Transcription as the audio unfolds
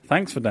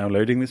Thanks for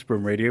downloading this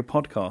Brum Radio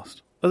podcast.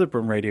 Other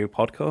Brum Radio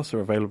podcasts are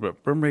available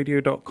at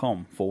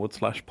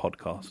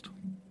brumradio.com/podcast.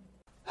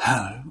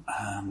 Hello,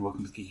 and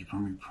welcome to the Geeky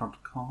Primary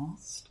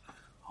Podcast.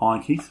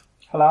 Hi, Keith.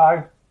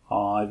 Hello.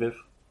 Hi, Viv.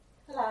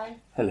 Hello.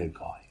 Hello,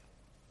 Guy.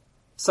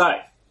 So,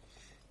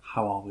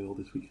 How are we all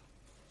this week?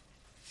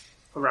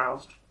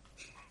 aroused.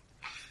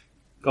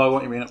 Guy,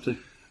 what have you been up to?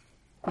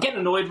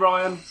 Getting annoyed,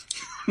 Ryan.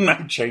 No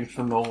change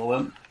from normal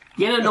then.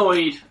 Getting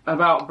annoyed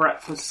about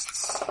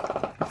breakfasts.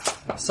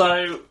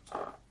 So,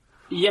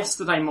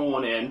 yesterday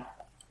morning,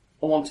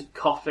 I wanted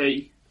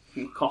coffee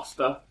from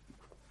Costa.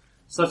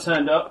 So I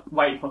turned up,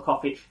 waiting for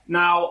coffee.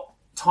 Now,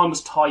 time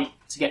was tight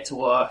to get to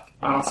work,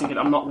 and I was thinking,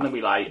 I'm not going to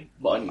be late,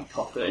 but I need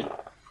coffee.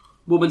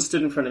 Woman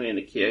stood in front of me in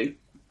the queue.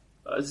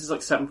 This is like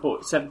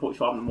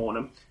 7:45 in the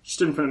morning. She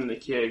stood in front of me in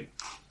the queue,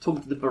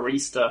 talking to the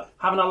barista,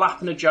 having a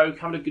laugh and a joke,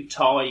 having a good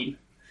time.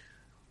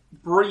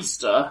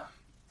 Barista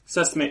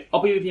says to me,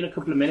 I'll be with you in a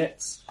couple of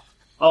minutes.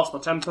 I lost my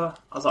temper.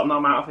 I was like, no,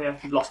 I'm out of here.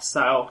 You've lost a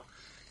sale.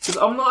 She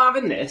goes, I'm not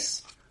having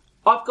this.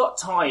 I've got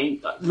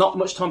time, not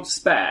much time to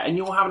spare, and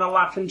you're having a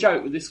laugh and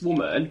joke with this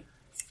woman,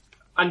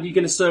 and you're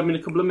going to serve me in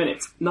a couple of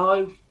minutes.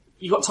 No,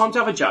 you got time to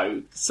have a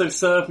joke, so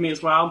serve me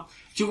as well.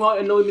 Do you know what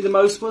annoyed me the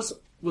most was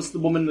the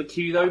woman in the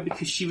queue, though,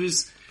 because she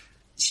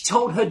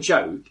told her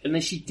joke, and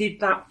then she did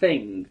that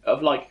thing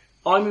of, like,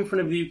 I'm in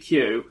front of the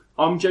queue,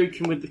 I'm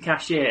joking with the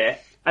cashier,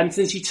 and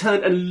then she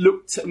turned and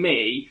looked at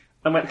me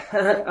and went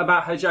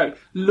about her joke,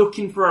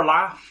 looking for a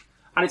laugh.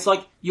 And it's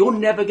like, you're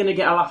never going to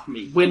get a laugh from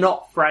me. We're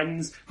not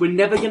friends. We're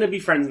never going to be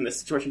friends in this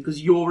situation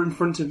because you're in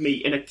front of me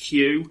in a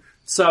queue.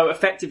 So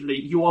effectively,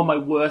 you are my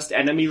worst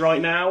enemy right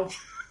now.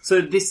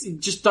 So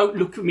just don't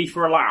look at me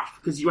for a laugh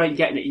because you ain't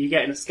getting it. You're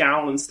getting a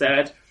scowl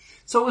instead.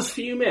 So I was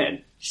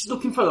fuming. She's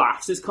looking for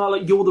laughs. It's kind of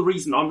like, you're the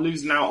reason I'm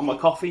losing out on my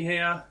coffee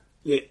here.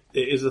 It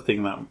is a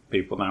thing that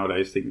people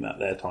nowadays think that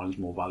their time's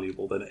more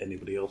valuable than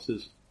anybody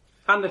else's.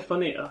 And they're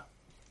funnier.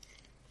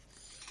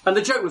 And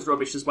the joke was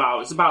rubbish as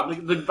well. It's about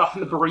the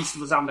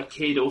barista was having a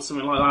kid or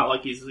something like that,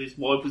 like his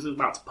wife was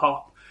about to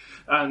pop.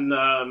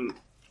 And,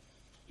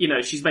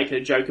 she's making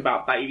a joke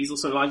about babies or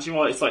something like that. You know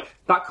what? It's like,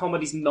 that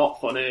comedy's not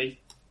funny.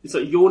 It's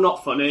like, you're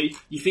not funny.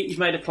 You think you've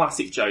made a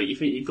classic joke. You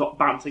think you've got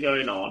banter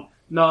going on.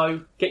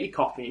 No, get your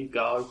coffee and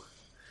go.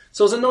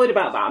 So I was annoyed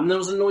about that. And then I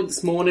was annoyed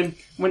this morning.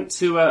 I went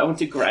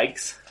to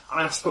Greg's. And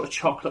I asked for a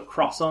chocolate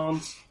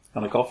croissant.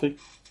 And a coffee?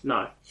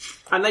 No.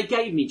 And they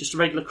gave me just a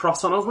regular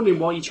croissant. I was wondering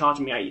why you're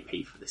charging me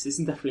 80p for this. This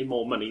is definitely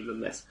more money than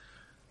this.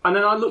 And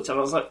then I looked at it and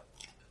I was like,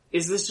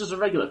 is this just a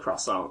regular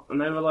croissant?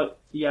 And they were like,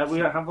 yeah, we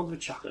don't have ones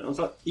with chocolate. And I was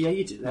like, yeah,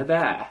 you do. They're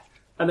there.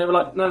 And they were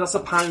like, no, that's a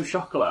pan au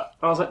chocolat.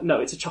 And I was like,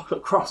 no, it's a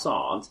chocolate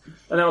croissant.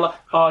 And they were like,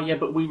 oh, yeah,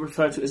 but we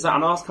refer to it as that.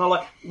 And I was kind of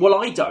like, well,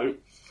 I don't.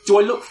 Do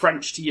I look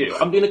French to you?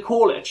 I'm going to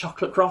call it a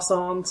chocolate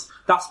croissant.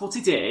 That's what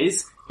it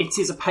is. It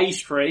is a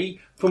pastry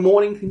for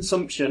morning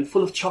consumption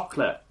full of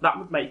chocolate. That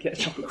would make it a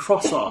chocolate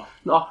croissant,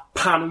 not a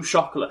pan au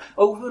chocolat.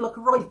 Oh, we're like a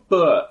right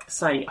Burke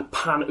saying a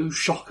pan au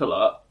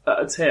chocolat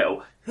at a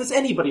till. Has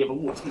anybody ever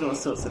walked in and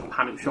still said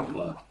pan au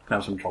chocolat? Can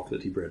have some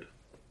chocolatey bread.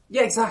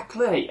 Yeah,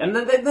 exactly. And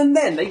then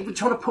they were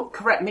trying to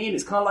correct me, and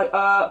it's kind of like,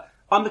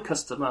 I'm the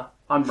customer.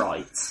 I'm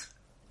right.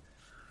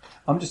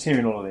 I'm just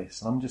hearing all of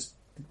this, and I'm just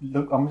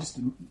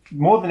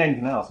more than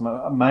anything else, I'm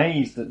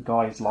amazed at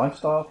Guy's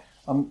lifestyle.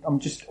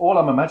 All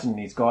I'm imagining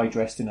is Guy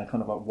dressed in a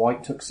kind of like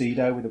white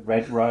tuxedo with a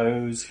red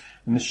rose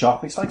in the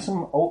shop. It's like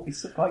some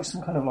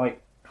kind of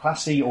like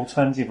classy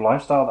alternative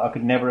lifestyle that I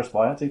could never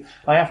aspire to.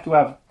 I have to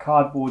have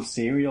cardboard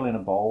cereal in a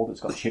bowl that's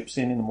got chips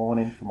in the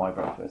morning for my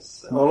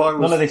breakfast.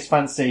 None of this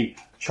fancy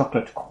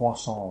chocolate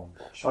croissant.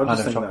 I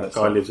just think that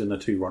Guy lives in a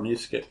Two Ronnies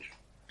sketch.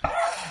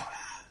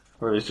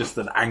 Where he's just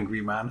an angry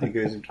man who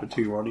goes into a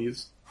Two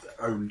Ronnies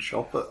own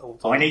shop at all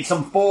times. I need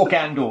some fork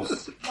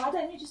handles. Why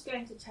don't you just go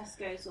into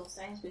Tesco's or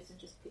Sainsbury's and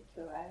just pick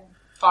your own?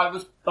 I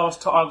was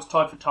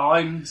tied for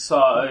time, so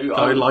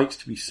Guy likes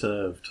to be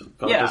served.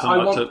 Guy doesn't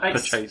like to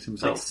purchase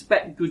himself.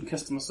 Expect good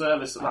customer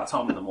service at that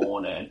time in the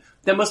morning.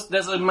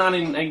 There's a man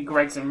in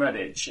Greg's in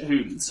Redditch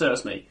who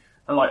serves me,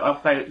 and like I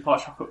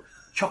buy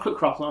chocolate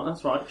croissant.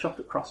 That's right,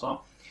 chocolate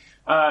croissant.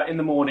 In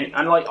the morning,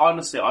 and like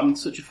honestly, I'm in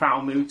such a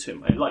foul mood to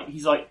him. Like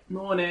he's like,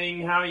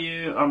 "Morning, how are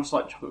you?" I'm just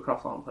like, "Chocolate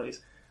croissant, please."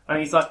 And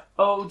he's like,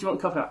 "Oh, do you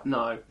want coffee?"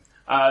 No.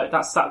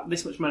 That's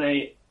this much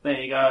money. There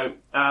you go.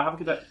 Have a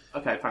good day.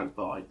 Okay, thanks,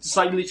 bye.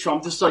 So literally,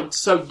 I'm just like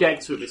so dead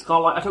to it. It's kind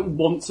of like, I don't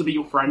want to be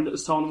your friend at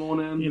this time in the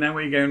morning. You know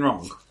where you're going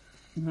wrong?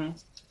 Mm-hmm.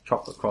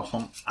 Chocolate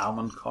croissant,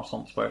 almond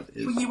croissant's where it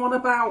is. What are you on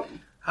about?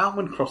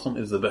 Almond croissant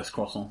is the best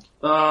croissant.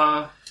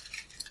 Yeah,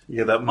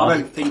 that I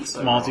don't think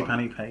so.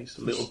 Marzipan-y paste,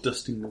 a little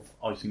dusting of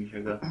icing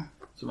sugar,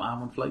 some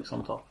almond flakes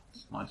on top.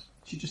 It's nice.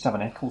 You should just have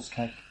an Eccles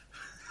cake.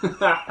 Can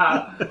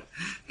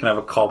have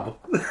a cob.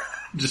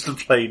 Just a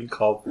plain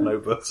cob, no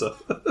butter.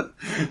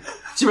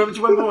 Do you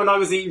remember when I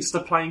was eating just a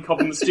plain cob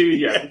in the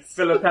studio?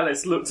 Philip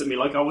Ellis looked at me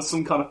like I was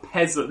some kind of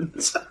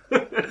peasant.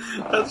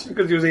 That's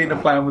because he was eating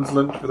a ploughman's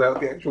lunch without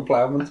the actual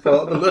ploughman's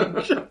part of the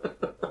lunch.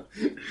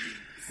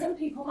 Some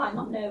people might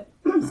not know,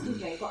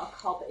 excuse me, what a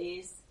cob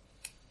is.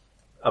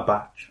 A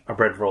batch, a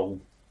bread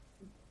roll.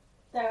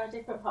 there are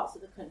different parts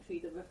of the country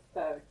that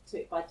refer to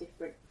it by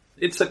different...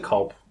 It's a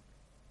cob.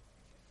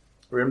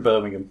 We're in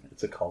Birmingham.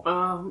 It's a cob.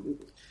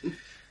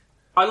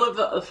 I love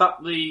the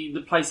fact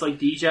the place like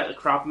DJ at the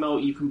Crab Mill,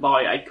 you can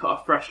buy a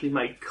freshly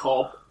made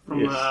cob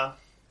from there.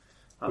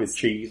 With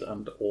cheese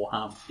or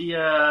ham.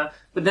 Yeah,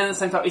 but then at the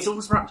same time, it's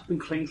always wrapped up in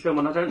cling film,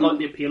 and I don't like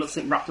the appeal of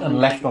something wrapped up And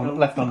in left cling on film.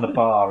 left on the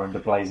bar under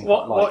blazing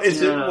hot What lights.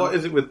 is it? What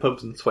is it with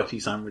pubs and sweaty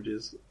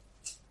sandwiches?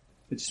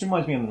 It just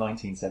reminds me of the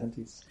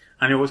 1970s.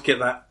 And you always get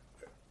that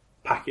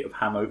packet of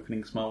ham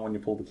opening smell when you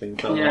pull the cling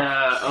film off.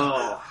 Yeah,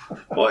 oh.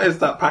 What is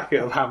that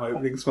packet of ham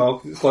opening smell?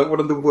 'Cause it's like one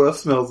of the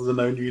worst smells of the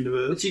known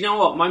universe. But you know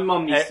what? My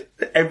mum used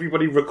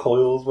Everybody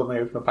recoils when they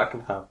open a pack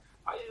of ham.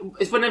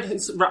 It's when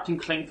everything's wrapped in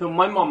cling film.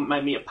 My mum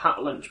made me a packed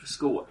lunch for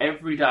school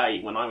every day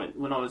when I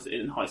was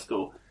in high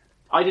school.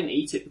 I didn't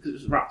eat it because it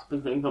was wrapped up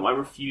in cling film. I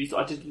refused.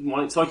 I didn't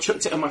want it, so I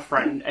chucked it at my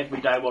friend every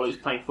day while he was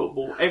playing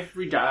football.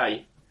 Every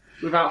day,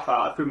 without fail,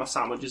 I threw my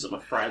sandwiches at my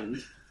friend.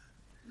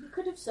 You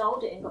could have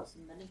sold it and got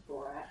some money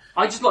for it.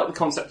 I just like the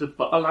concept of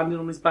butter landing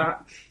on his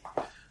back.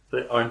 So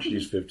I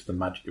introduced Viv to the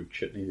magic of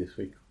chutney this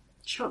week.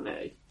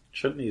 Chutney.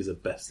 Chutney is the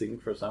best thing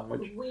for a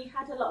sandwich. We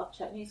had a lot of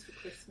chutneys for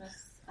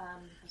Christmas.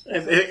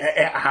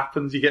 It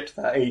happens, you get to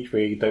that age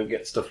where you don't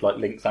get stuff like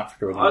Lynx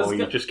Africa anymore,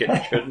 you just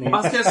get chutney. I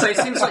was going to say, it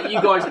seems like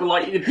you guys were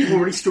like, the people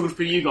really struggled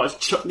for you guys,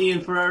 chutney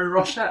and Ferrero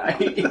Rocher.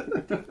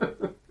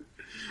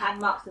 And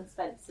Marks and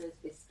Spencer's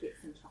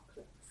biscuits and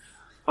chocolates.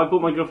 I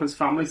bought my girlfriend's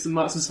family some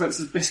Marks and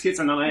Spencer's biscuits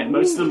and then I ate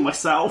most of them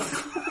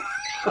myself.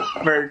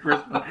 Merry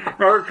Christmas.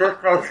 Merry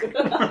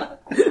Christmas.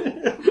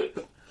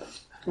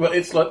 Well,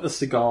 it's like the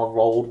cigar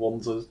rolled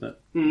ones, isn't it?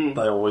 Mm.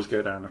 They always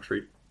go down a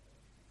treat.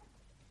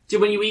 Do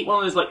when you eat one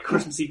of those like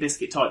Christmassy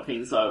biscuit type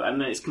things though, and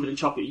then it's covered in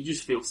chocolate, you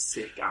just feel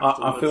sick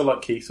afterwards. I feel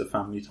like Keith's a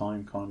family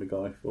time kind of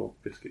guy for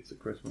biscuits at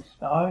Christmas.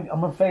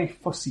 I'm a very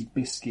fussy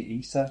biscuit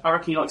eater. I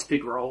reckon he likes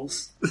big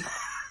rolls.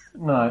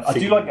 No, I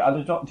do like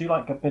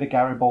a bit of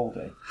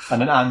Garibaldi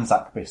and an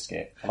Anzac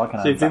biscuit. I like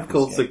an So Anzac Viv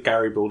calls the biscuit.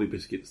 Garibaldi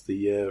biscuits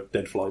the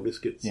dead fly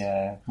biscuits.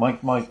 Yeah,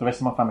 the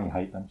rest of my family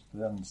hate them. They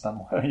don't understand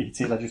why I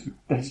eat it.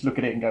 They just look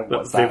at it and go, But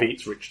 "What's Viv that?"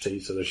 eats rich tea,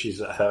 so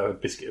her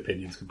biscuit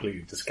opinion's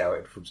completely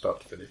discounted from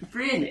start to finish.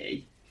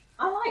 Really?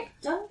 I like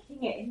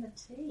dunking it in the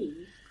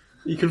tea.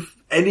 You can.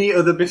 Any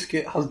other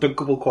biscuit has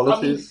dunkable I mean,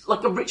 qualities.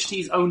 like a rich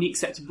tea is only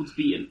acceptable to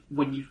be eaten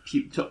when you've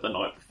puked up the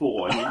night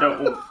before, and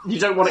you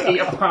don't want to eat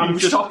a pound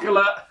of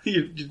chocolate.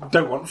 You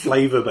don't want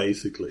flavour,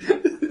 basically.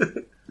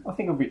 I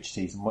think a rich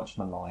tea is a much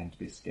maligned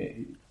biscuit.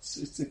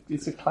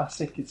 It's a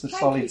classic. It's a Thank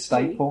solid you,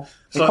 staple.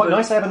 It's So quite the-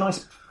 nice to have a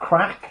nice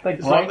crack. They're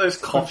It's great. like those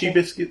coffee Crunchy.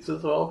 biscuits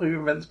as well. Who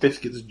invents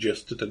biscuits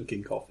just to dunk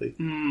in coffee?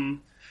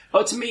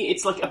 But to me,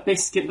 it's like a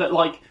biscuit that,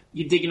 like,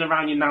 you're digging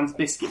around your nan's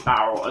biscuit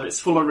barrel and it's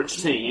full of rich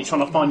tea. You're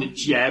trying to find a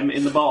gem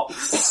in the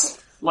box.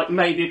 Like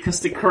maybe a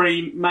custard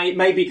cream,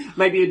 maybe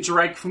a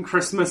dreg from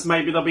Christmas.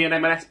 Maybe there'll be an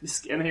M&S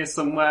biscuit in here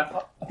somewhere.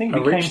 I think A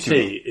we came rich to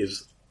tea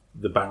is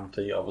the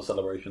bounty of a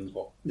celebrations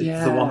box. It's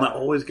Yeah. the one that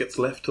always gets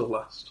left till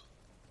last.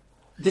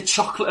 The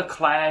chocolate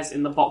eclairs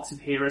in the box of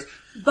heroes.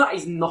 That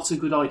is not a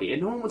good idea.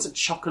 No one wants a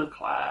chocolate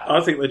eclair.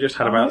 I think they just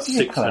had about maybe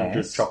 600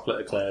 eclairs.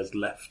 chocolate eclairs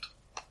left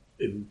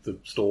in the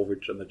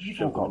storage, and they just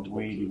You've all shoved them got into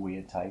really boxes.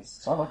 weird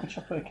tastes. I like a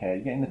chocolate eclair.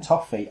 You're getting the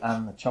toffee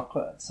and the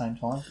chocolate at the same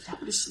time.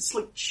 It's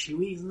like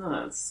chewy, isn't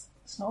it? It's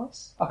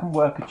nice. I can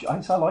work.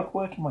 I like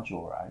working my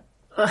jaw out.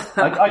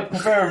 I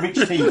prefer a rich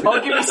tea.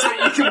 I'll give you something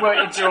you can work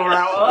your jaw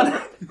out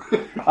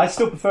on. I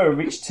still prefer a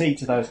rich tea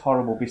to those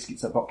horrible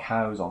biscuits that've got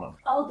cows on them.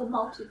 Oh, the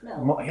malted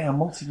milk. Yeah,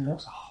 malted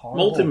milks are horrible.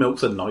 Malted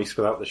milks are nice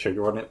without the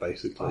sugar on it,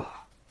 basically.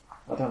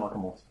 I don't like a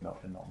malted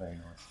milk. They're not very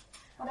nice.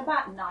 What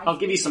about nice? I'll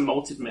give you some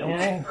malted milk.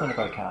 Yeah, kind of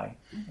okay.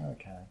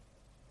 Okay.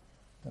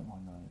 Don't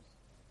mind those.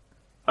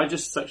 I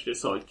just sexually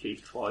assaulted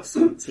Keith twice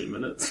in 2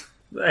 minutes.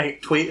 Hey,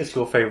 tweet us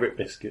your favourite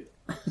biscuit.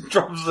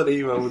 Drop us an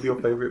email with your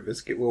favourite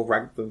biscuit. We'll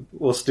rank them.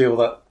 We'll steal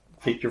that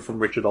feature from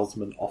Richard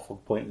Osman off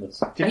of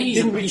Pointless.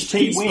 Didn't Rich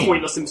Tea He's win?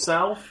 pointless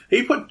himself.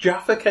 He put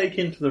Jaffa Cake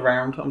into the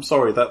round. I'm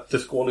sorry, that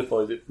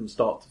disqualifies it from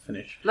start to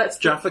finish.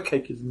 Jaffa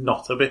Cake is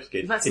not a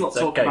biscuit. Let's it's not a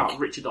talk cake. about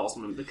Richard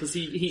Osman because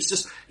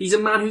he's a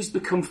man who's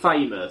become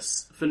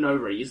famous for no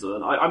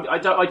reason. I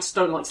just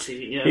don't like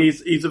seeing it.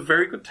 He's a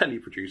very good telly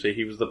producer.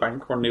 He was the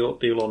banker on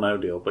Deal or No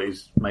Deal, but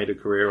he's made a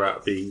career out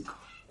of being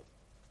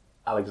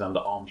Alexander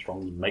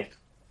Armstrong's mate.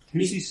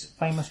 Who's his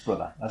famous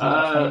brother? Has he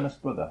got a famous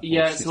brother?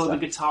 Yeah, Or it's sister? like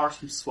the guitarist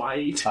from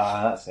Suede.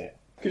 That's it.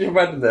 Can you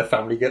imagine their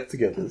family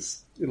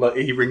get-togethers? Like,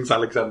 he rings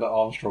Alexander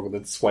Armstrong and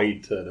then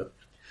Suede turn up.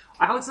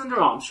 Alexander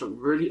Armstrong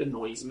really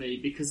annoys me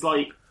because,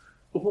 like,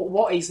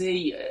 what is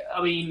he?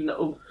 I mean,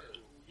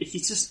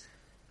 he's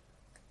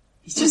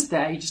just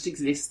there. He just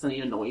exists and he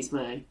annoys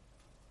me.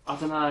 I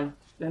don't know.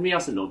 Maybe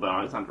else annoyed by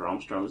Alexander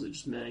Armstrong. Is it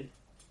just me?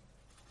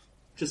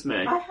 Just me.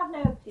 I have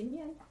no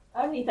opinion.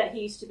 Only that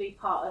he used to be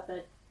part of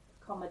a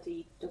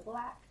comedy double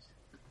act.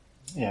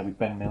 Yeah, with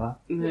Ben Miller.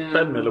 Yeah.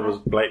 Ben Miller was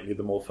blatantly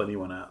the more funny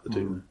one out of the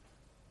two.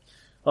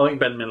 I think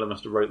Ben Miller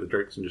must have wrote the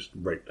jokes and just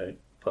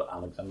put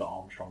Alexander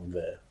Armstrong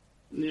there.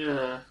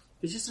 Yeah.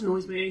 It just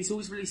annoys me. He's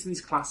always releasing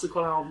these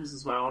classical albums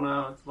as well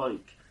now. It's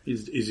like,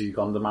 Is he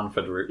gone the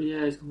Manfred route?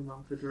 Yeah, he's gone the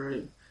Manfred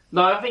route.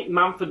 No, I think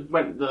Manfred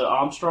went the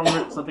Armstrong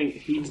route, because I think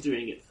he was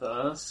doing it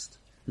first.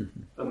 And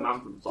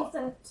Manfred was like...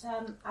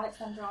 Doesn't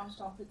Alexander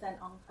Armstrong present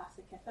on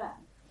Classic FM?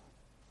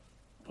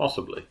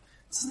 Possibly.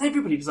 Doesn't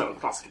everybody present on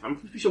Classic FM? I'm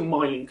pretty sure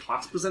Myling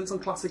Class presents on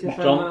Classic FM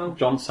now.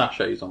 John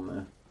Sachet's on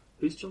there.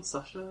 Who's John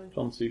Sachet?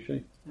 John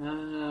Suchet.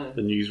 Ah,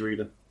 The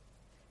newsreader.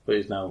 But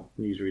he's now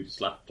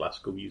newsreader /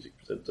 classical music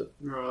presenter.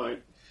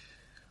 right.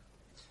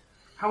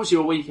 How was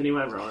your week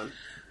anyway, Ryan?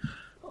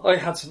 I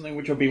had something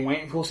which I've been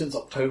waiting for since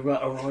October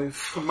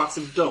arrive. A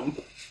massive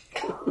dump.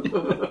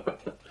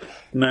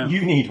 No.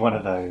 You need one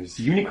of those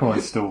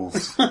unicorn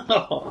stools.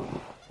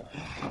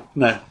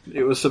 No,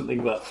 it was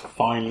something that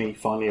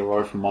finally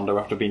arrived from Mondo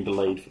after being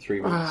delayed for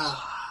 3 weeks.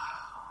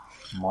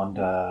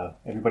 Mondo,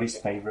 everybody's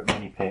favourite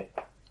mini pit.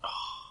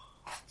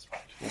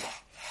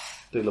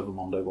 Do love a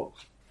Mondo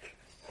box.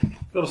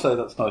 Gotta say,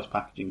 that's nice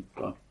packaging,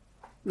 guy.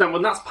 No,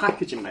 when that's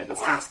packaging, mate,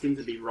 that's asking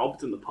to be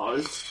robbed in the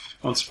post.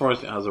 I'm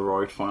surprised it has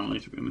arrived finally,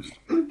 to be honest.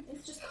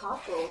 It's just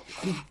cardboard.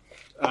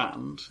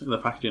 And in the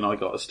packaging, I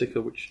got a sticker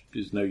which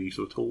is no use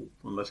at all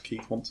unless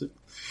Keith wants it.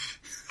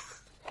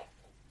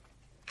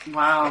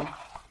 Wow.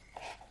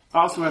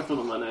 That's worth all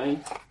the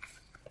money.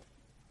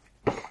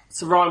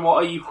 So, Ryan,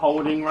 what are you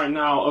holding right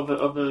now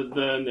other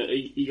than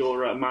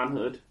your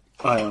manhood?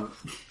 I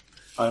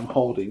am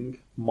holding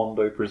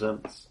Mondo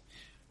Presents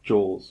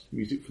Jaws,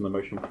 music from the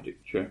Motion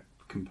Picture,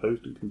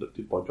 composed and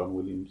conducted by John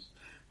Williams,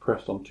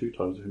 pressed on 2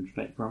 times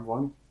 180 gram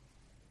vinyl.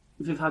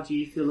 Viv, how do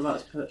you feel about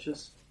this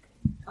purchase?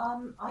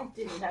 I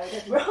didn't know it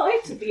had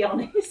arrived, to be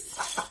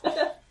honest.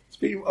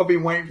 I've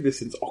been waiting for this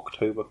since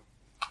October.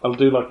 I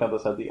do like how they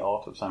said the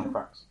art of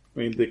soundtracks. I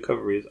mean, the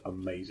cover is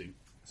amazing.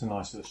 It's a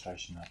nice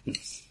illustration, that.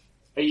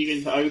 Are you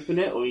going to open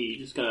it, or are you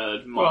just going to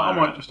admire Well, I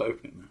might just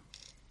open it now.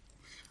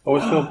 I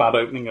always feel bad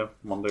opening a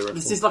Mondo record.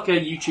 This is like a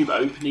YouTube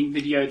opening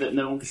video that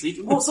no one can see.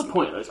 What's the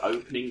point of those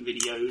opening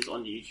videos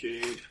on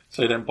YouTube?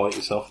 So you don't bite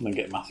yourself and then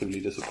get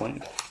massively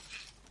disappointed.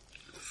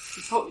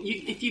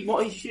 If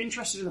you're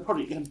interested in the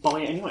product, you're going to buy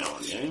it anyway,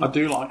 aren't you? I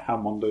do like how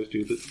Mondos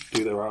do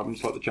their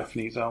albums, like the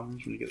Japanese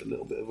albums, when you get a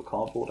little bit of a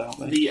cardboard out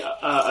there. The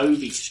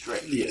Obi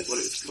strip Yes. is what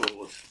it's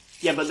called.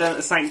 Yeah, but then at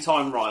the same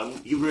time,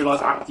 Ryan, you realise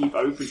after you've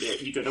opened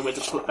it, you don't know where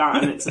to put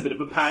that, and it's a bit of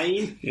a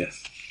pain.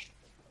 Yes.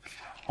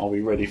 Are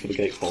we ready for the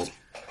gatefold?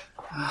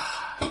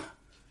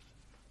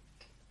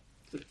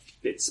 It's a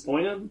bit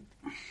disappointing.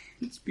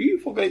 It's a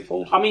beautiful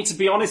gatefold. I mean, to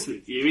be honest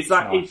with you, is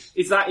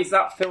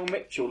that Phil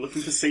Mitchell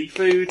looking for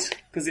seafood?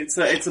 Because it's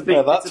a big.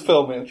 Yeah, that's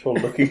Phil Mitchell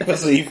looking for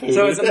seafood.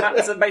 So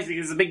basically,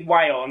 there's a big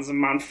whale and there's a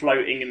man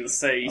floating in the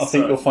sea. I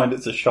think you'll find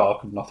it's a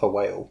shark and not a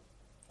whale.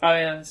 Oh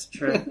yeah, that's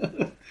true.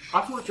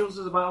 I thought yours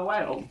was about a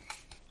whale.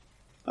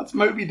 That's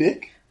Moby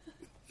Dick.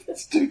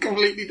 It's 2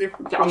 completely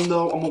different. Yeah,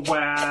 I'm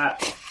aware.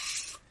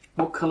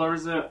 What colour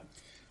is it?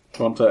 Do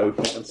you want to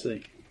open it and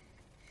see?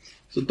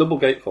 It's a double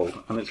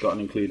gatefold, and it's got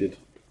an included.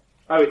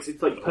 Oh, it's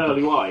like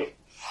pearly white.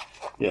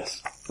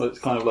 Yes. Well, it's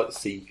kind of like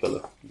sea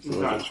colour. That's the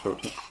way I Okay.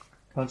 described it.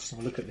 Can I just have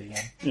a look at the...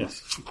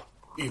 Yes.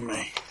 You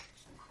may.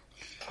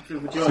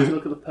 Would you like to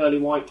look at the pearly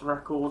white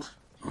record?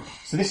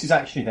 So this is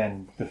actually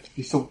then...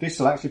 This will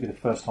actually be the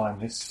first time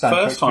this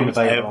soundtrack's time been it's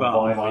available ever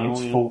on on vinyl in vinyl,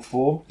 its yeah. full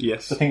form.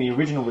 Yes. So I think the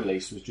original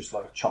release was just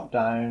like a chopped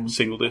down...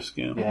 Single disc,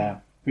 yeah. Yeah.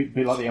 A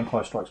bit like the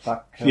Empire Strikes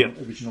Back Yeah.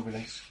 original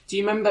release. Do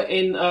you remember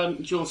in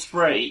Jaws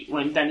 3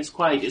 when Dennis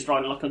Quaid is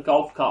riding like a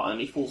golf cart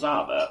and he falls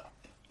out of it?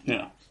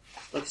 Yeah.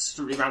 Like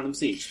a really random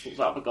scene, just falls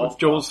out of a golf But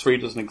Jaws 3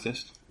 doesn't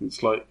exist.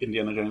 It's like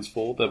Indiana Jones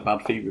 4. They're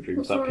bad fever dreams.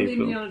 What's That wrong with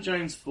people. Indiana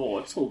Jones 4?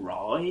 It's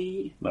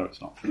alright. No,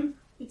 it's not.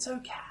 It's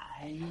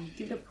okay.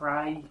 Give it a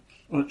break.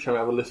 Shall we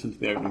have a listen to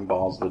the opening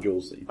bars of the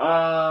Jaws theme?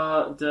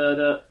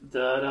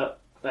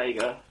 There you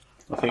go.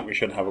 I think we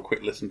should have a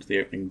quick listen to the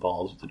opening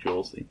bars of the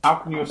Jaws theme. How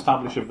can you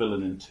establish a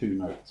villain in 2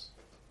 notes?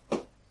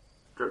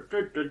 I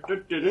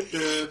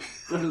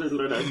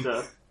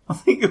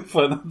think you'll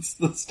find that's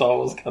the Star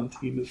Wars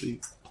Cantina theme.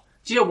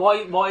 Do you know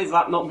why is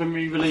that not been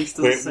re-released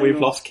as a single? We've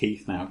lost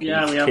Keith now.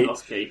 Yeah, we have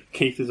lost Keith.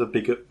 Keith is a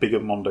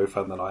bigger Mondo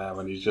fan than I am,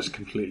 and he's just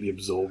completely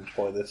absorbed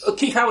by this.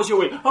 Keith, how was your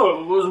week?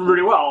 Oh, it was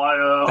really well.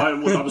 I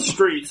was on the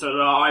street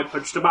and I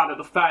punched a man in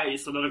the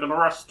face and then I got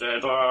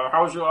arrested.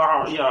 How was your...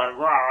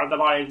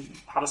 then I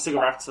had a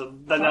cigarette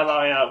and then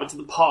I went to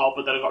the pub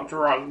and then I got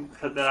drunk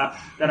and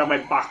then I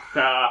went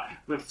back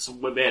with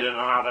some women and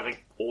I had a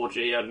big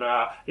orgy and,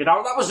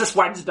 that was just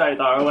Wednesday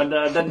though and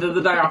then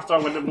the day after I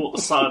went and bought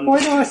the Sun. Why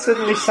do I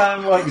suddenly sound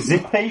like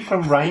Zippy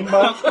from Rainbow?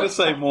 I was going to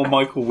say more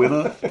Michael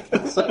Winner.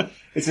 It's a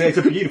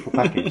beautiful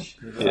package.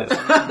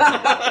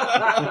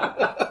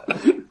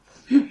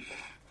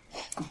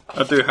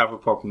 I do have a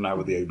problem now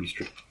with the Obi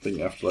strip. I think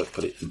you have to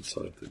put it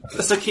inside.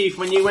 So Keith,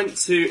 when you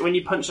punched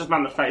this man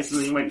in the face and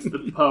then you went to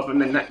the pub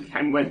and then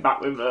went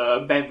back with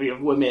a bevy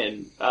of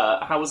women,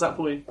 how was that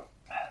for you?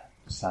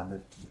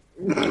 Standard.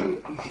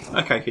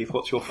 Okay, Keith,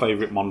 what's your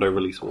favourite Mondo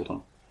release of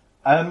all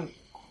time?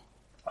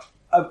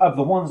 Of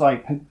the ones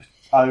I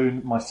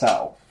own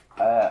myself,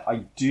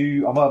 I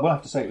will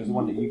have to say it was the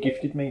one that you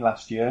gifted me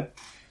last year,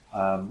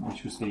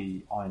 which was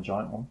the Iron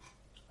Giant one.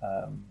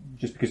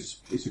 just because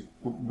it's a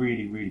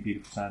really, really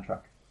beautiful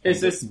soundtrack.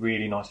 Is this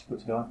really nicely put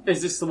together?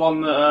 Is this the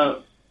one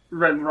that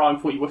Ryan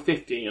thought you were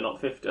 50 and you're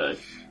not 50?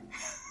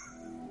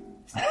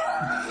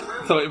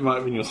 I thought it might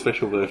have been your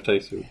special birthday,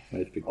 so we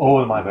made a big... All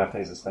of my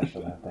birthdays are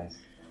special birthdays.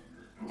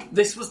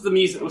 This was the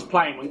music that was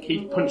playing when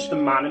Keith punched a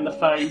man in the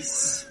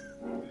face.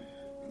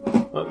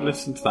 But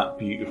listen to that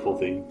beautiful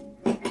theme.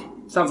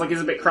 Sounds like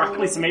it's a bit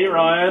crackly to me,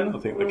 Ryan. I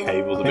think the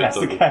cable's a bit That's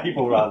the dodgy.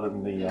 cable rather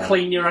than the...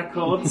 Clean your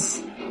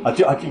records. I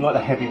do like the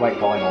heavyweight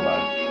vinyl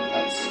though.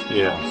 That's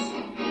Yeah. nice.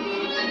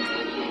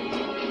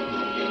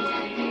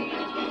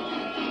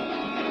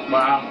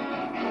 Wow.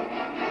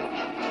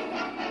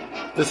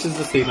 This is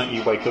the theme that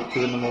you wake up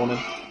to in the morning.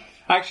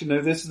 Actually,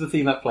 no, this is the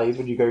theme that plays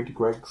when you go to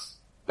Greg's.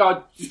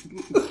 God,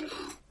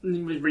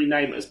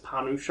 rename it as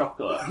Pan au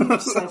Chocolat.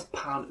 It sounds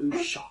Pan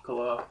au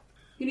Chocolat.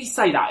 You need to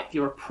say that if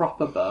you're a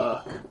proper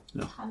Burke.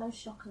 Hello,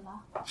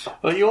 chocolat.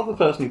 Well, you're the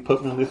person who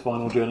put me on this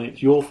vinyl journey.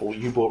 It's your fault.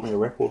 You bought me a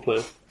record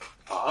player.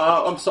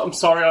 I'm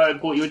sorry I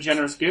bought you a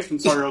generous gift. I'm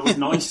sorry I was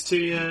nice to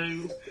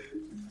you.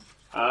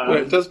 Well,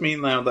 it does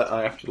mean now that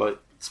I have to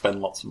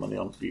spend lots of money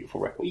on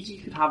beautiful records.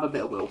 You could have a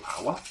bit of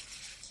willpower.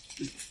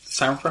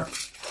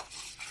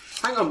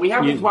 Soundtrack? Hang on, we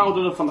haven't dwelled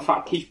enough on the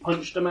fact Keith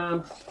punched a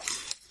man.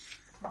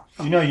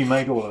 You know you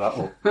made all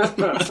of that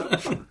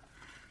up.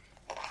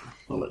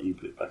 I'll let you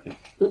put it back in.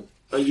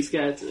 Are you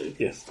scared to?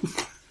 Yes.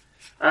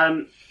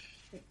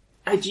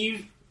 Do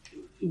you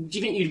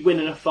think you'd win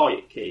in a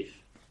fight, Keith?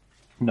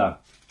 No.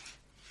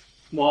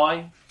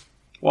 Why?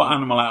 What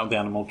animal out of the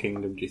animal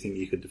kingdom do you think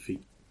you could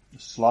defeat? A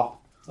sloth,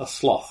 A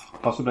sloth.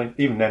 possibly.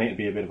 Even then it'd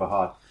be a bit of a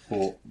hard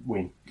fought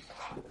win.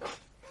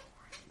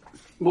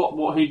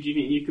 Who do you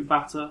think you could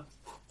batter?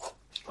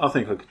 I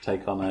think I could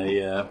take on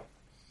a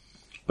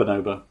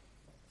bonobo.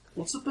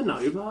 What's a A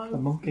bonobo?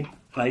 monkey.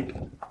 Ape.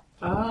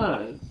 Oh.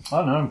 I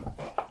don't know.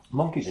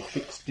 Monkeys are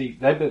thick, steep.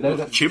 They're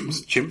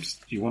Chimps.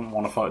 You wouldn't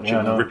want to fight a Yeah, chimp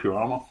I know. and rip your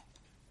arm off.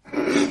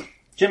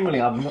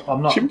 Generally, I'm not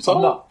Chimps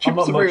are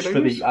much real for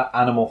dangerous. the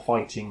animal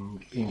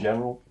fighting in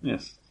general.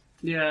 Yes.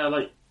 Yeah,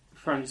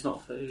 friends,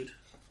 not food.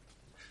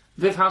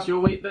 Viv, how's your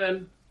week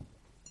then?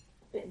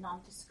 Bit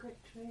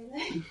nondescript,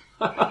 really.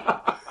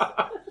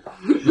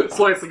 It's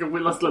like a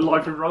Last Little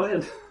Life of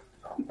Ryan.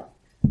 I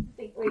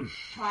think we're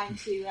trying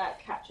to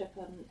catch up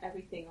on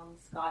everything on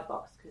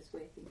Skybox because we're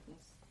thinking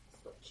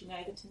of switching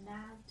over to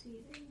Now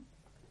TV.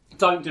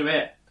 Don't do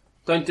it.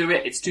 Don't do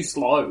it. It's too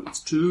slow.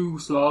 It's too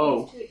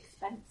slow. It's too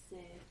expensive.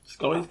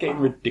 Sky's getting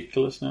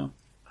ridiculous now.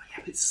 Yeah,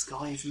 but it's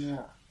Sky, isn't it?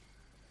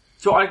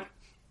 So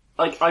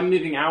I'm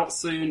moving out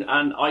soon,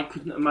 and I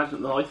couldn't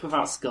imagine life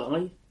without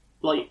Sky.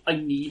 I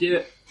need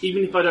it,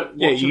 even if I don't.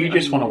 Yeah, watch you it,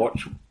 just want to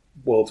watch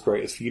World's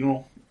Greatest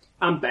Funeral.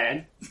 And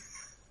Ben.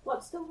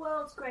 What's the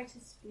world's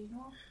greatest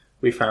funeral?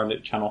 We found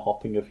it channel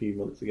hopping a few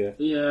months ago.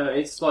 Yeah,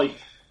 it's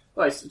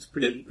it's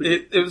pretty.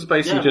 It was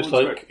basically Yeah, just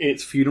World's like,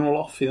 it's funeral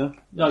off, yeah.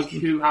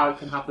 Who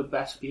can have the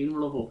best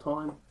funeral of all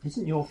time?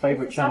 Isn't your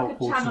favourite It's channel like a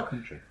Ports and channel-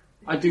 Country?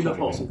 I do love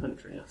Sorry, Horse Ben. and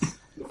Country. Yes.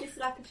 Is this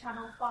like a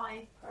Channel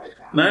 5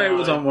 programme? No, it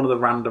was on one of the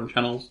random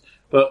channels.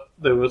 But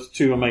there was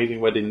two amazing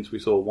weddings we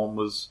saw. One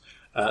was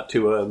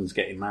two urns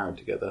getting married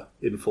together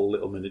in full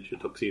little miniature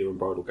tuxedo and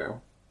bridal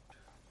gown.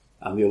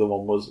 And the other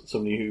one was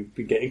somebody who'd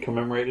been getting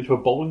commemorated to a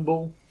bowling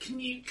ball.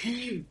 Can you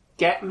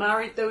get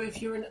married though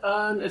if you're an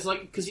urn? It's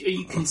because are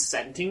you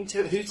consenting to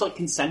it? Who's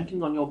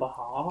consenting on your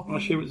behalf? I'm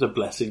sure it's a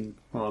blessing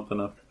rather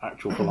than an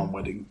actual full-on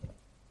wedding.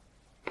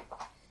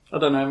 I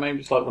don't know,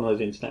 maybe it's like one of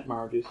those internet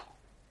marriages.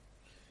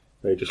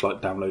 They just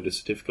download a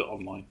certificate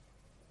online,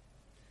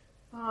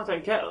 Oh, I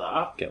don't get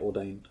that. get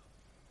ordained.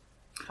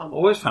 I've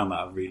always found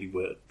that a really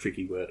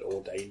tricky word,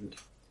 ordained.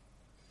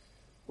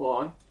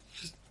 Why?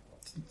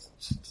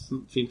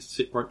 Doesn't seem to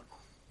sit right.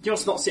 You're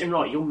not sitting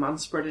right. You're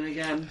manspreading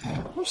again.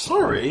 I'm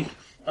sorry.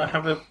 I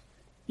have a...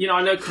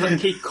 I know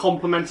Keith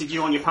complimented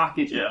you on your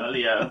package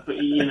earlier, but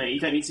you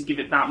don't need to give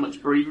it that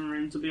much breathing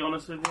room, to be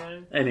honest with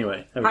you.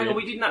 Anyway. Hang on,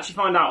 we didn't actually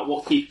find out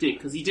what Keith did,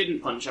 because he didn't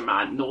punch a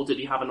man, nor did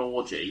he have an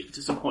orgy,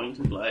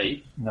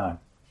 disappointingly. No.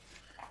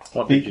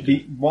 What did you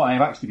do? What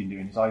I've actually been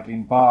doing is I've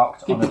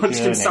embarked He on a punched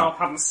journey. himself,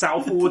 had a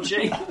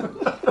self-orgy.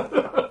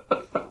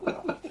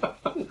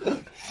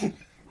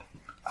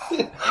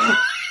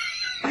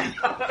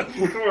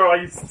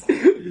 Christ.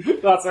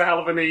 That's a hell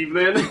of an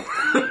evening.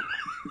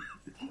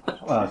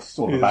 Well, it's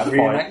sort of about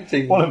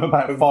Reenacting.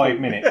 about 5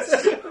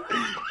 minutes.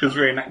 He was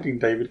reenacting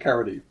David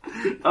Carradine.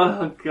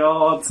 Oh,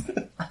 God.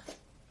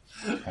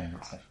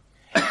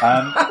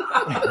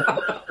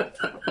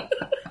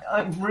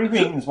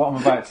 Ruining is what I'm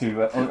about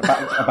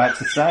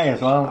to say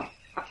as well.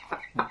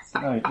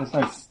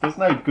 There's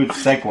no good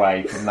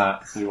segue from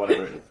that to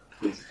whatever it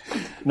is.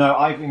 No,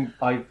 I've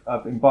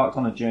embarked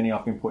on a journey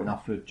I've been putting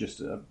off for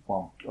just a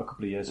couple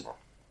of years,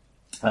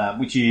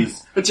 which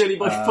is A journey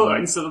by foot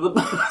instead of the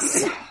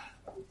bus.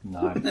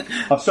 no.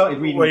 I've started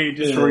reading. Where you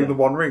destroying the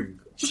One Ring.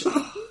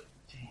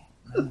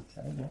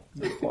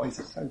 Boys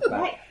are so bad.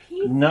 Right,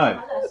 Keith,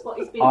 No. tell us what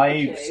he's been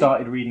I've up to.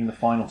 started reading the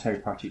final Terry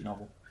Pratchett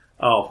novel.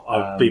 Oh,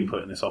 I've been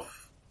putting this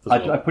off as I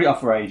well. put it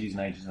off for ages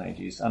and ages and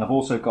ages, and I've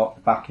also got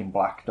the Back in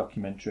Black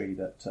documentary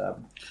that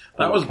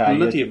That was Kay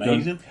bloody had done.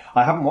 amazing.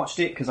 I haven't watched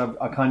it because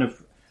I kind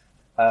of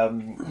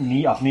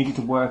I've needed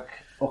to work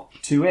up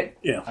to it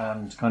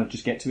and kind of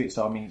just get to it.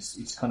 So I mean,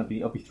 it's kind of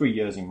it'll be 3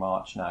 years in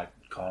March now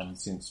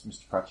since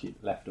Mr.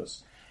 Pratchett left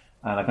us,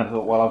 and I kind of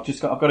thought, well,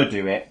 I've got to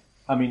do it.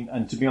 I mean,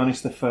 and to be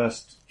honest, the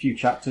first few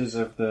chapters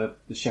of the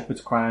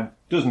Shepherd's Crown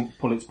doesn't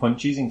pull its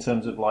punches in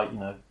terms of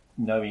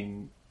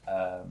knowing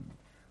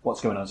what's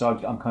going on. So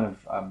I'm kind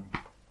of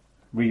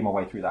reading my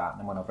way through that,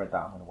 and then when I've read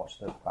that, I'm going to watch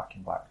the Back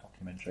in Black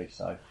documentary.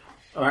 So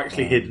I've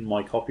actually hidden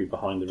my copy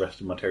behind the rest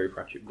of my Terry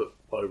Pratchett book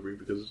library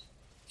because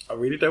I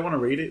really don't want to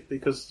read it,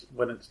 because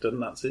when it's done,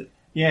 that's it.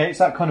 yeah, it's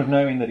that kind of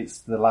knowing that it's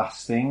the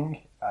last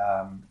thing.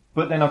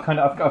 But then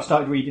I've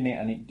started reading it,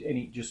 and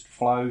it just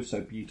flows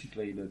so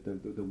beautifully. The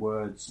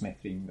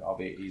wordsmithing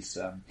of it is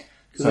so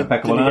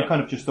impeccable. And I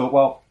kind of just thought,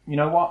 well, you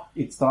know what?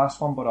 It's the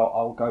last one, but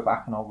I'll go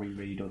back and I'll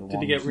reread other ones.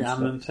 Did he get and stuff.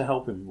 Rhiannon to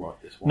help him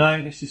write this one?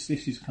 No, this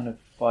is kind of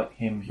like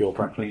him Pure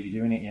completely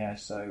doing it. Yeah.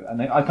 So,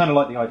 and I kind of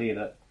like the idea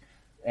that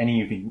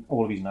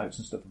all of his notes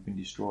and stuff have been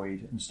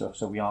destroyed and stuff.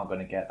 So we aren't going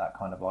to get that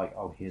kind of like,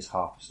 oh, here's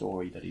half a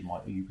story that he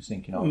was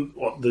thinking of.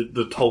 What,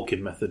 the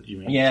Tolkien method, you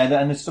mean? Yeah,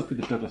 and there's stuff with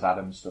the Douglas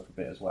Adams stuff a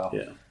bit as well.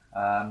 Yeah.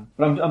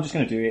 But I'm just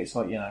going to do it. It's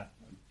like,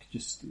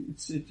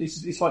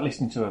 it's like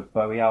listening to a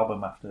Bowie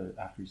album after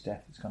his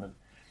death. It's kind of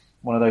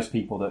one of those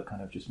people that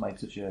kind of just made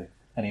such an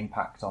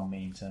impact on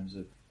me in terms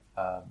of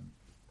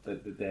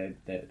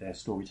their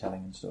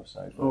storytelling and stuff.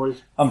 So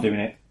I'm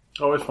doing it.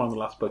 I always find the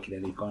last book in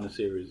any kind of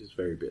series is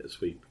very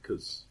bittersweet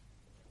because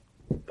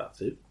that's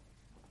it.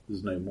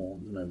 There's no more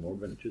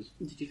adventures.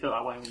 Did you feel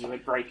that way when you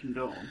read Breaking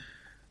Dawn?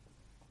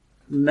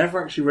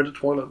 Never actually read a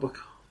Twilight book.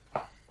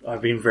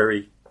 I've been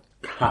very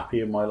happy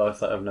in my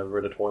life that I've never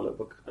read a Twilight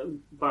book.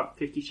 About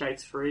 50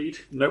 Shades Freed?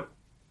 Nope.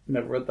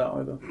 Never read that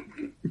either.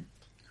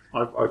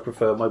 I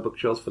prefer my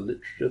bookshelves for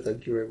literature,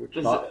 thank you very much.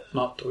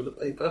 Not toilet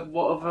paper.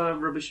 What other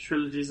rubbish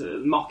trilogies?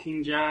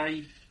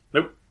 Mockingjay?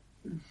 Nope.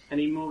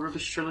 Any more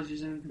rubbish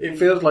trilogies? It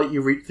feels like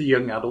you reach the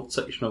young adult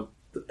section of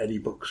any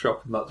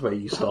bookshop and that's where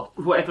you stop.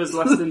 Whatever's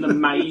less than the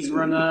Maze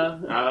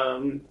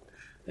Runner.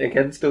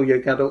 Again, still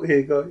young adult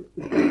here,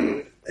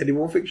 guy. Any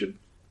more fiction?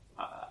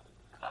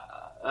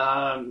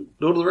 Lord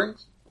of the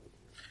Rings?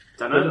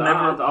 Don't know.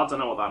 I don't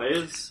know what that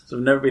is. So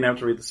I've never been able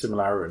to read the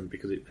Silmarillion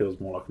because it feels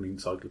more like an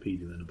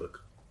encyclopedia than a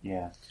book.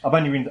 Yeah, I've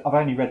only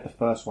read the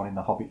first one in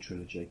the Hobbit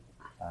trilogy,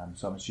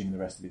 so I'm assuming the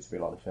rest of it's a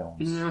bit like the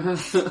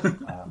films.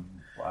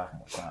 But I haven't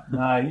watched that.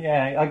 No,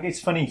 yeah,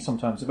 it's funny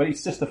sometimes, but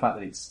it's just the fact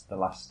that it's the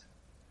last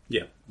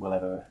we'll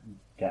ever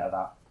get of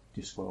that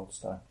Discworld.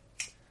 So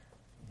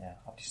yeah,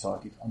 I've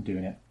decided I'm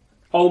doing it.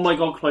 Oh my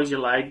god! Close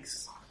your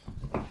legs.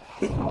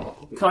 Can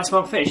I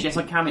smell fish? Yes,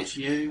 I can. It's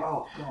you.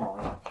 Oh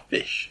god,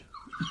 Fish.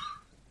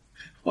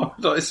 Why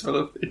would I smell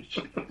a fish?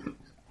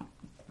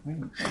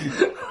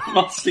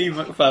 Not Steve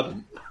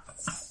McFadden.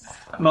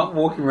 Not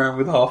walking around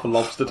with half a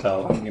lobster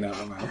tail hanging out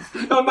of my mouth.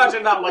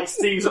 Imagine that, like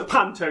Steve's at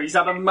Panto, he's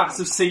had a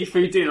massive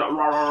seafood dinner, like,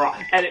 rah, rah,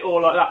 rah, and it all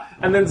like that.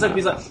 And then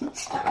Sophie's like,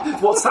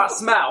 what's that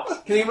smell?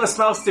 Can you even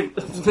smell Steve?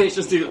 Fish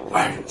just do, your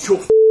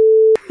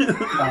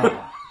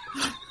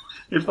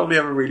You'd probably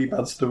have a really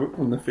bad stomach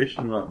from the fish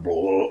and like,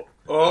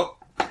 oh.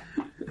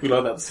 You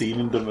like that scene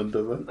in Dumb and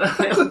Dumber.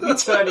 It'll be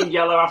turning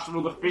yellow after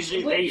all the fish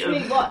is Which eaten.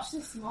 we watched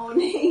this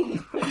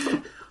morning.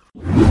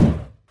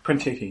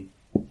 2018.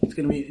 It's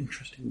going to be an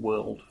interesting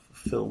world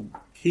for film.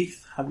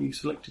 Keith, have you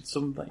selected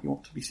some that you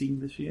want to be seen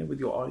this year with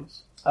your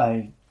eyes?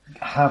 I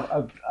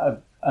have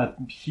a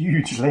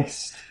huge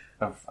list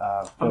of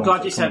films. I'm glad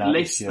that you are said coming out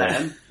list this year.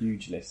 then.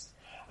 Huge list.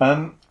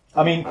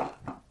 I mean,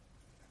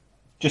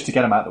 just to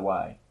get them out of the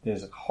way,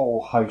 there's a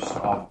whole host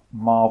of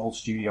Marvel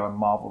Studio and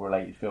Marvel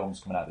related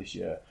films coming out this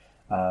year.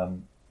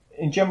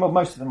 In general,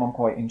 most of them I'm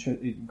quite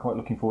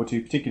looking forward to,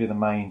 particularly the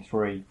main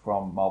three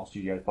from Marvel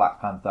Studios: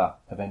 Black Panther,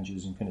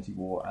 Avengers: Infinity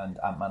War, and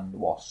Ant-Man and the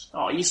Wasp.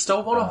 Oh, you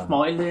stole one off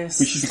my list.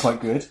 Which should be quite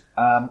good.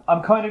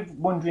 I'm kind of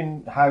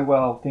wondering how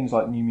well things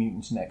like New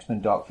Mutants and X-Men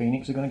Dark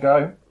Phoenix are going to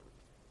go.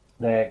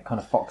 They're kind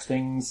of Fox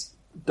things.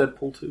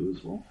 Deadpool 2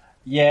 as well?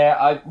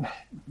 Yeah,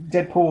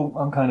 Deadpool,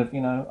 I'm kind of,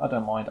 I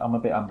don't mind. I'm a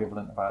bit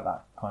ambivalent about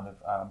that kind of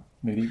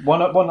movie. One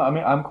that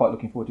I'm quite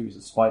looking forward to is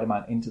the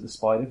Spider-Man Into the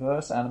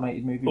Spider-Verse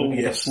animated movie. We're going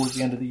to get towards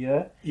the end of the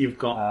year. You've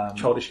got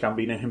Childish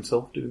Gambino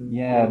himself doing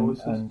the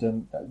voices.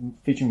 And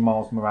featuring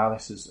Miles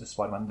Morales as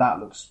Spider-Man. That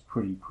looks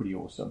pretty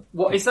awesome.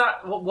 What is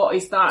that? What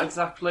is that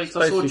exactly? So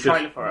I saw a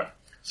trailer for it.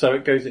 So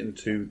it goes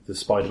into the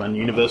Spider-Man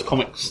universe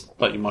comics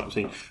that you might have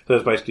seen. So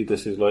it's basically,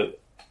 this is like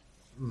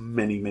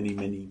many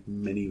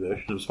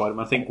versions of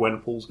Spider-Man. I think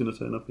Gwenpool's going to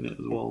turn up in it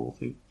as well, I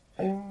think.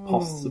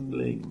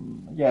 Possibly.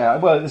 Yeah,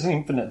 well, there's an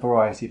infinite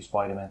variety of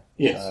Spider-Man.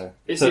 Yes. So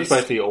It's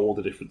basically all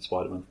the different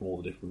Spider-Man from all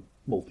the different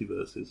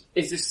multiverses.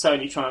 Is this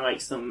Sony trying to make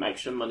some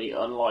extra money,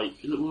 unlike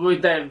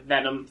with their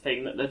Venom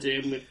thing that they're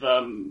doing with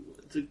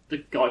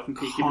the guy from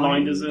Peaky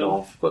Blinders?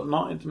 But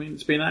not. I mean,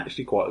 it's been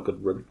actually quite a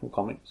good run for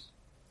comics.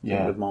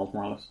 Yeah. With Miles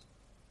Morales.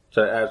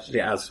 So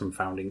it has some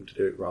founding to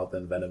do it rather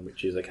than Venom,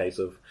 which is a case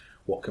of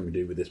what can we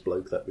do with this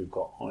bloke that we've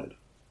got hired.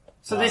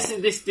 So this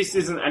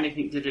isn't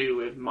anything to do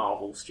with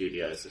Marvel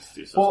Studios. It's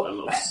just Well, a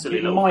little silly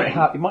it little might thing.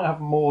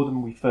 have more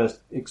than we first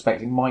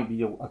expected. It might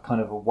be a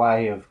kind of a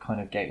way of kind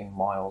of getting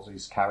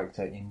Miles'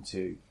 character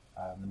into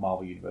the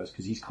Marvel universe,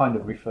 because he's kind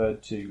of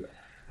referred to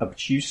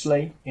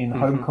obtusely in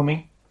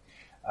Homecoming.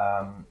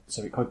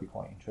 So it could be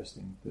quite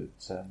interesting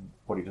that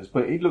what he does.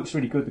 But it looks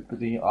really good.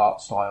 The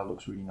art style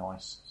looks really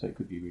nice, so it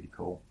could be really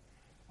cool.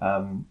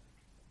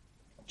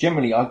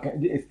 Generally, I'll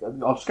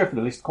just go through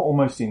the list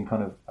almost in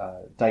kind of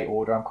date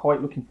order. I'm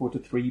quite looking forward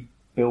to 3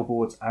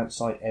 Billboards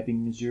Outside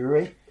Ebbing,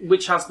 Missouri.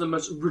 Which has the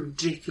most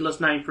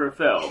ridiculous name for a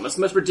film. It's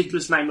the most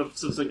ridiculous name of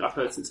something I've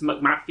heard since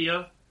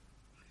McMafia.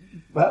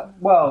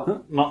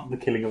 Well, Not The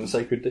Killing of a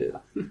Sacred Deer.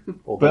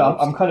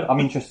 but I'm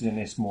interested in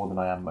this more than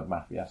I am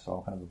McMafia, so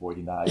I'm kind of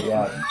avoiding that.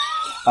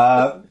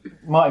 Yeah.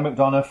 Marty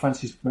McDonough,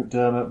 Francis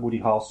McDermott, Woody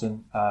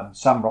Harrelson,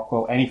 Sam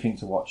Rockwell. Anything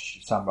to watch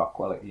Sam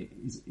Rockwell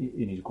is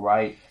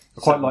great. I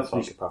quite like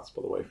this. Psychopaths,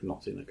 by the way, for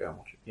not seeing it, go and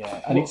watch it.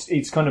 Yeah, and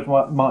it's kind of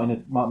like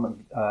Martin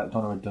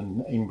McDonough had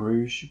done In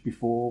Bruges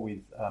before with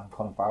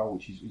Colin Farrell,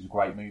 which is a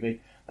great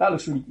movie. That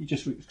looks really, it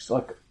just looks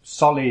like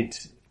solid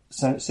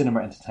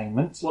cinema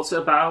entertainment. What's it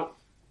about?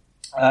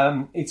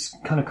 It's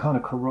kind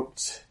of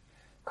corrupt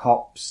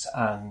cops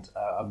and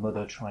a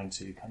mother trying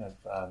to kind of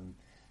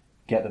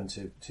get them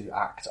to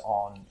act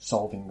on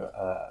solving the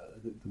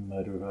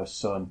murder of her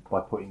son by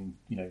putting,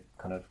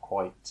 kind of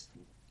quite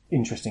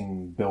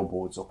interesting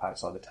billboards up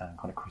outside the town,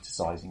 kind of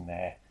criticising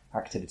their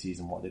activities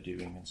and what they're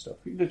doing and stuff.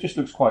 It just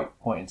looks quite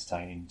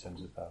entertaining in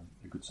terms of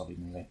a good solid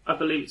movie. I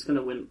believe it's going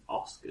to win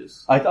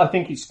Oscars. I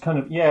think it's kind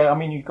of, yeah, I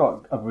mean, you've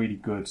got a really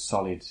good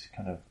solid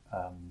kind of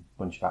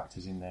bunch of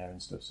actors in there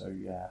and stuff, so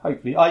yeah,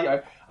 hopefully.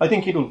 I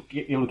think it'll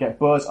get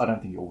buzz. I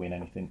don't think it'll win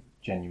anything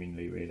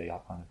genuinely, really. I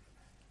kind of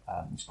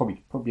it's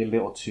probably a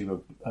little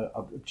too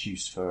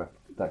obtuse for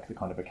the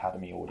kind of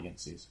Academy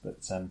audiences, but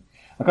I'm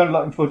kind of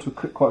looking forward to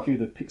quite a few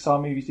of the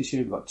Pixar movies this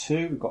year. We've got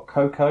 2. We've got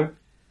Coco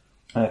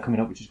coming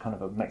up, which is kind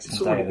of a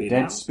Mexican Day of the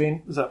Dead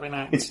spin. Has that been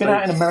out? It's been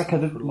out in America.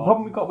 The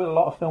problem we've got with a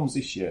lot of films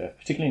this year,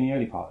 particularly in the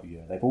early part of the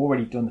year, they've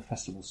already done the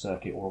festival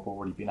circuit or have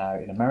already been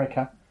out in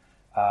America.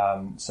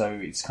 So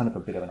it's kind of a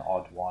bit of an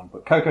odd one.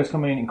 But Coco's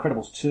coming,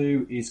 Incredibles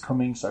 2 is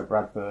coming, so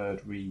Brad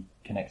Bird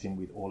reconnecting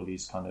with all of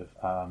his kind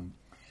of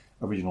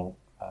original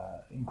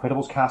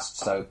Incredibles cast,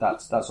 so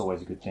that's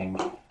always a good thing.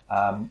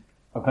 I'm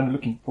kind of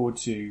looking forward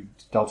to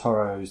Del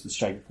Toro's The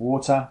Shape of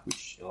Water,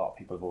 which a lot of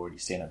people have already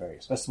seen at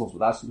various festivals, but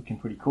that's looking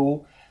pretty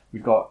cool.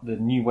 We've got the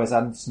new Wes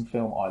Anderson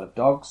film Isle of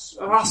Dogs.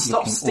 Oh,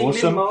 stop stealing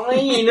awesome.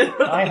 mine!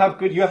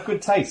 You have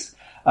good taste.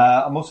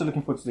 I'm also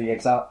looking forward to the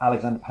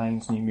Alexander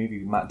Payne's new movie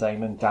with Matt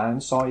Damon,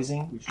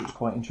 Downsizing, which looks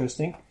quite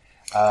interesting.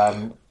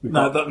 No,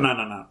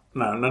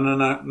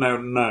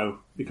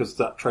 because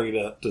that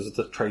trailer does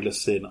the trailer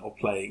sin of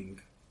playing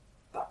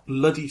that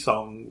bloody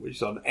song, which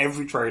is on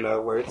every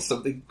trailer where it's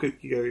something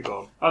kooky going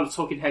on. I'm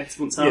talking Heads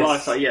Once in a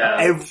Lifetime, yeah.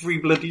 Every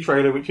bloody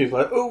trailer, which is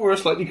like, oh, we're a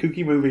slightly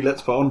kooky movie,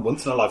 let's put on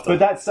Once in a Lifetime.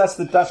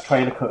 But that's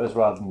trailer cutters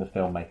rather than the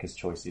filmmakers'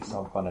 choices.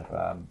 So I'm kind of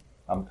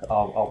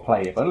I'll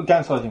play it. But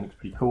Downsizing looks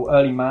pretty cool.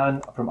 Early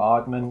Man from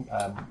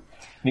Aardman,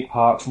 Nick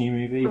Park's new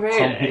movie. Really?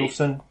 Tom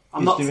Hiddleston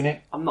is doing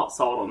it. I'm not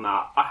sold on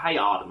that. I hate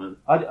Aardman.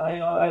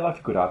 I like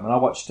a good Aardman. I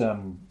watched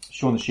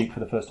Shaun the Sheep for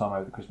the first time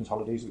over the Christmas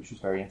holidays, which was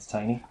very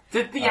entertaining.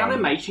 The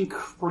animation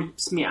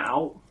creeps me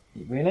out.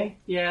 Really?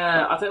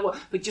 Yeah, I don't.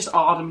 Just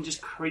Aardman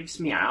just creeps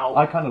me out.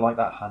 I kind of like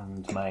that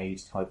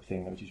handmade type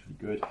thing, which is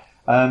really good.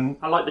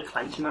 I like the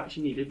clenching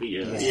action you did with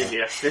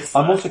the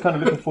I'm also kind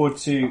of looking forward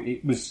to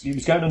it was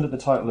going under the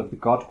title of The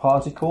God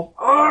Particle.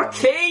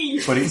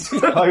 Keith! But it's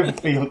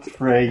Cloverfield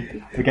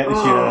 3. We get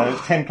this year.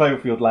 10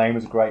 Cloverfield Lane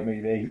was a great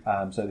movie,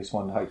 so this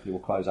one hopefully will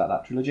close out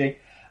that trilogy.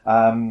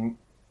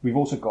 We've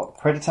also got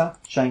Predator.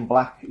 Shane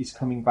Black is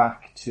coming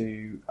back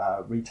to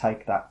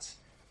retake that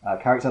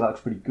character. That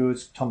looks pretty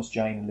good. Thomas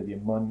Jane and Olivia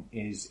Munn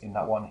is in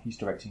that one. He's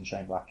directing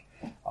Shane Black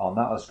on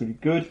that. That's really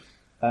good.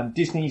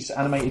 Disney's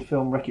animated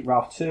film Wreck-It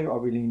Ralph 2, I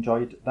really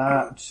enjoyed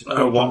that.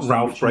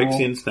 Ralph Breaks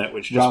the Internet,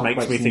 which just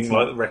makes me think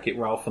like Wreck-It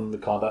Ralph and the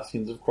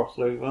Kardashians have crossed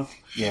over.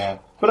 Yeah,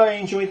 but I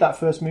enjoyed that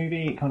first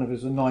movie. It kind of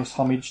is a nice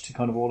homage to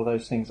kind of all of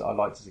those things that I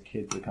liked as a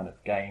kid, the kind of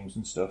games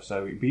and stuff.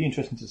 So it'd be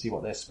interesting to see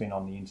what their spin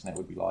on the internet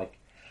would be like.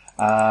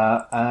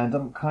 And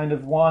I'm kind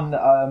of one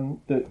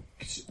that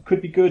could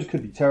be good,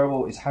 could be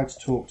terrible, is How to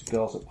Talk to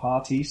Girls at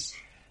Parties.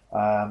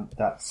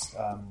 That's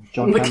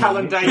John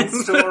McCallum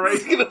Dane's story.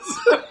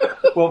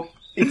 Well,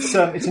 it's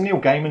a Neil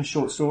Gaiman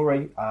short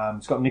story.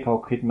 It's got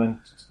Nicole Kidman.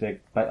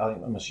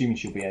 I'm assuming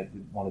she'll be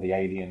one of the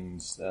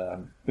aliens.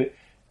 But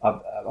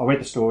I read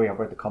the story. I've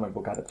read the comic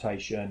book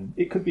adaptation.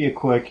 It could be a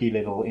quirky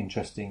little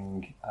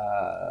interesting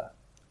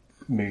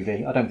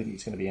movie. I don't think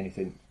it's going to be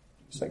anything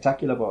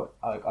spectacular, but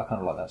I kind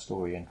of like that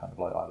story and kind of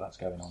like that's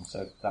going on.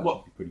 So that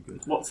should be pretty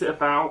good. What's it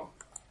about?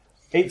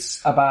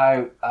 It's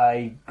about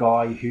a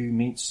guy who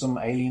meets some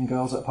alien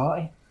girls at a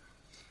party.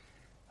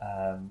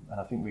 And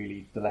I think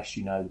really the less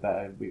you know, the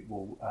better it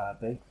will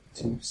be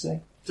to see.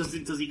 Does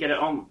he get it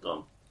on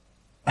done?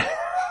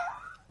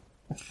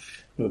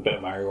 With a bit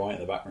of Mary White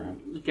in the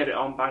background. Get it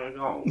on, bang a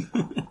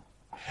gong.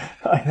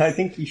 I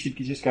think you should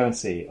just go and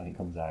see it when it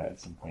comes out at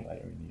some point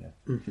later in the year.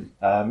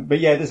 But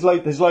yeah, there's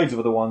loads of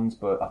other ones,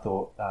 but I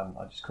thought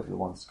I'd just cover the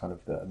ones kind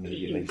of that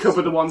immediately.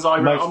 Cover the ones I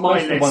wrote on my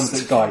most list. of the ones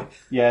that died.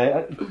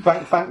 Yeah,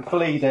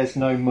 thankfully there's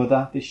no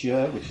Mother this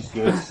year, which is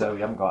good, so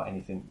we haven't got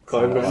anything.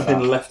 Got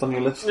anything left on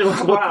your list?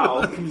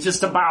 Wow,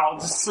 just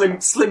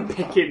slim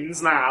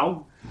pickings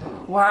now.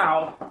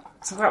 Wow.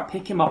 Talk about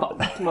picking my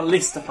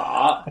list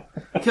apart.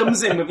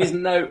 Comes in with his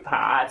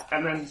notepad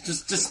and then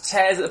just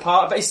tears it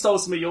apart. I bet he stole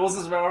some of yours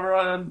as well,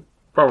 Ryan.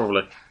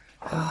 Probably.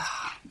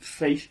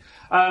 Thief.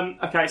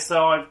 Okay,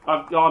 so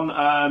I've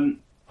gone.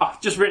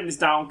 I've just written this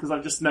down because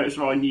I've just noticed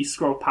Ryan, you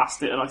scrolled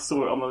past it and I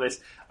saw it on the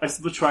list. I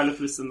saw the trailer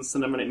for this in the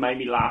cinema and it made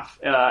me laugh.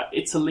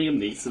 It's a Liam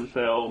Neeson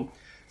film.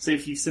 So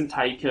if you've seen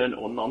Taken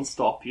or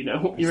Non-Stop, you know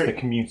what It's the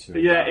Commuter.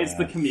 Yeah, it's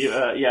the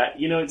Commuter. Yeah,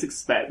 you know what to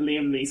expect.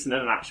 Liam Neeson in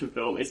an action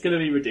film. It's going to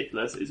be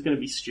ridiculous. It's going to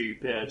be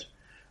stupid.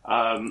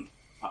 I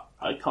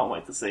can't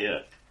wait to see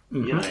it.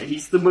 Mm-hmm. You know,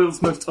 he's the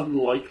world's most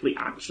unlikely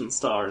action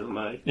star, isn't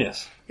he?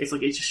 Yes. It's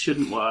like it just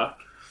shouldn't work.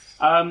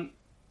 Out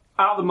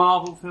of the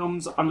Marvel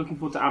films, I'm looking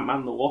forward to Ant-Man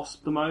and the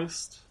Wasp the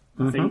most.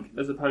 I think,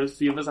 as opposed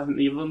to the others. I think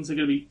the other ones are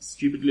going to be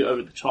stupidly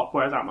over the top,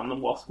 whereas Ant-Man and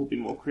the Wasp will be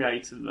more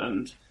creative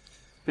and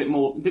a bit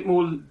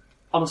more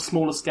on a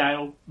smaller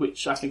scale,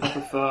 which I think I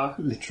prefer.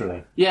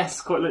 Literally. Yes,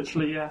 quite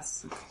literally,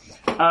 yes.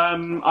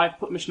 I've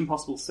put Mission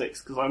Impossible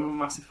 6 because I'm a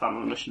massive fan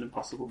of the Mission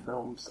Impossible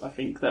films. I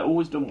think they're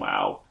always done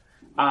well.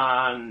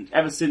 And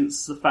ever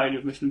since the failure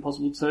of Mission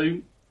Impossible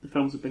 2, the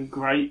films have been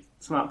great.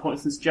 To that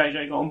point, since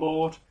JJ got on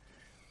board,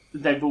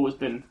 they've always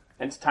been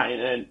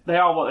entertaining. They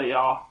are what they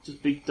are,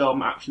 just big,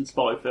 dumb action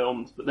spy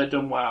films, but they're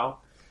done well.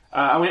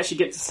 And we actually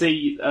get to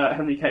see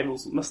Henry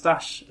Cavill's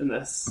moustache in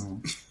this.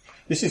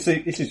 This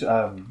is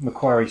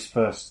Macquarie's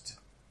first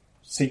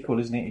sequel,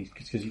 isn't it?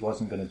 Because he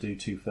wasn't going to do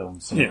 2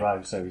 films in a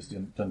row, so he's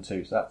done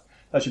 2. So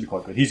that should be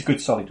quite good. He's a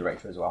good, solid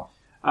director as well.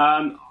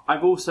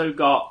 I've also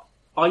got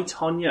I,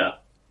 Tonya.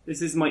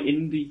 This is my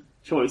indie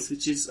choice,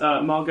 which is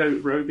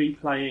Margot Robbie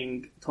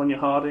playing Tonya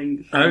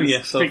Harding. Oh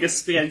yes, figure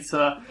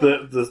skater.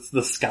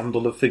 The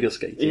scandal of figure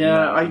skating.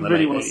 Yeah, I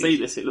really want to see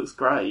this. It looks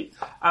great.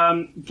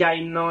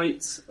 Game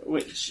Night,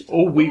 which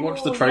we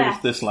watched the trailer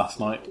for this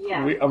last night.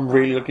 Yeah. I'm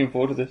really looking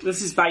forward to this.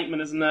 This is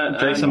Bateman, isn't it?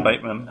 Jason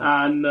Bateman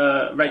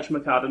and Rachel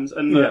McAdams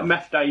and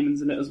Meth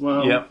Damon's in it as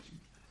well. Yeah,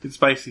 it's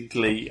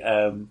basically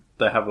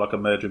they have like a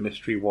murder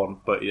mystery one,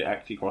 but it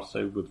actually crosses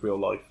over with real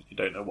life. You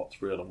don't know what's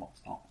real and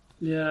what's not.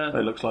 Yeah.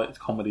 It looks like it's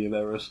comedy of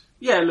errors.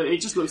 Yeah, look, it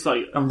just looks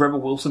like... And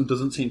Rebel Wilson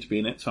doesn't seem to be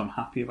in it, so I'm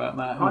happy about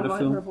that. I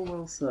like Rebel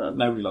Wilson.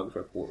 Nobody likes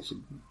Rebel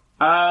Wilson.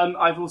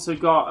 I've also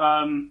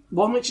got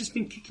one which has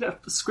been kicking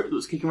up, a script that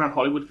was kicking around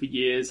Hollywood for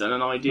years, and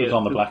an idea... It was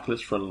on the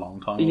blacklist for a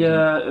long time.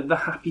 Yeah, the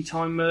Happy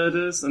Time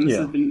Murders, and this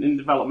has been in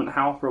development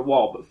hell for a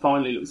while, but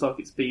finally looks like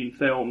it's being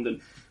filmed, and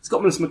it's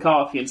got Melissa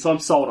McCarthy, and so I'm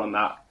sold on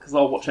that, because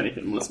I'll watch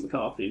anything with Melissa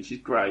McCarthy, and she's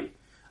great.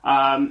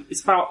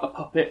 It's about a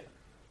puppet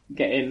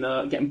getting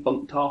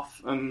bunked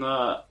off, and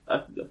a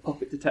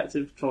puppet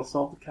detective trying to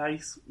solve the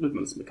case with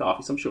Melissa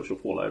McCarthy, so I'm sure she'll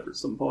fall over at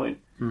some point.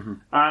 Mm-hmm.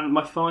 And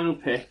my final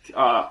pick,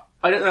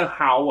 I don't know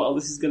how well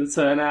this is going to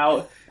turn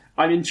out.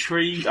 I'm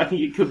intrigued. I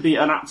think it could be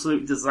an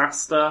absolute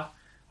disaster.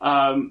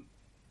 I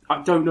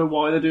don't know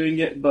why they're doing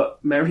it, but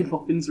Mary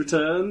Poppins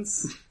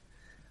Returns.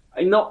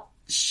 I'm not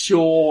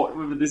sure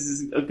whether this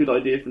is a good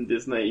idea from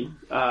Disney,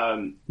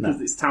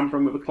 because it's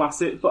tampering with a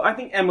classic, but I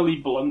think Emily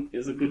Blunt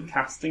is a good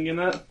casting in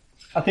it.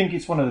 I think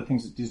it's one of the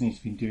things that Disney's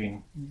been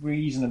doing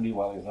reasonably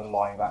well with the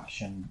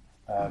live-action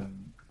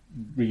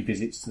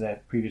revisits to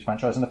their previous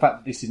franchise, and the fact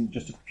that this isn't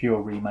just a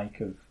pure remake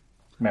of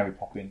Mary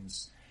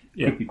Poppins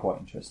could be quite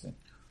interesting.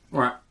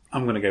 Right,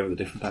 I'm going to go with a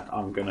different tack.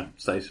 I'm going to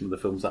say some of the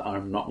films that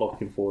I'm not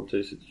looking forward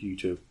to, since you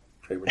two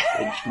favourite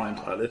my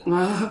entire list.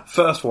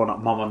 First one,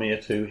 Mamma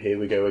Mia 2, Here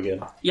We Go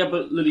Again. Yeah,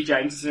 but Lily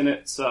James is in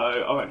it, so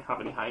I won't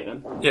have any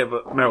hating. Yeah,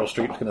 but Meryl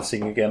Streep's going to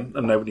sing again,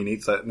 and nobody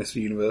needs that in this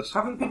universe.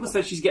 Haven't people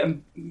said she's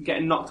getting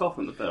knocked off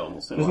in the film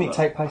or something? Doesn't like it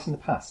take place in the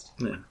past?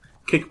 Yeah.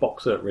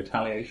 Kickboxer,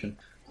 Retaliation.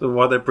 So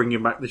why they're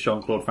bringing back the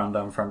Jean-Claude Van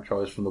Damme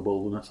franchise from the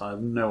wilderness, I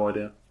have no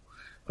idea.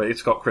 But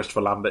it's got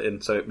Christopher Lambert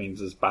in, so it means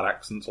there's bad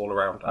accents all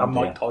around. And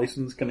Mike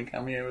Tyson's going to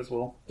cameo as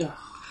well. Yeah.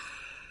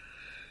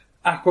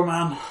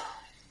 Aquaman.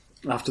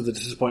 After the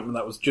disappointment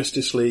that was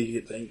Justice League,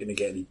 it ain't going to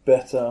get any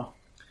better.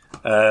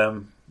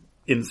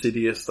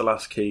 Insidious, The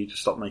Last Key,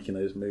 just stop making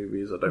those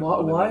movies. I don't.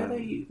 Why are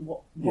they?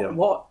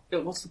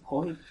 What's the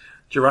point?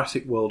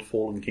 Jurassic World: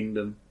 Fallen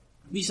Kingdom.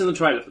 Have you seen the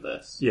trailer for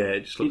this? Yeah,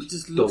 it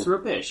just looks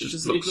rubbish. It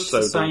looks so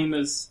the same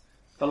as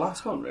the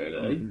last one,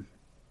 really.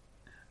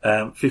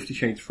 Mm-hmm. 50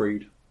 Shades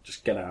Freed.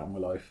 Just get out of my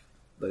life.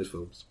 Those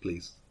films,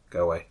 please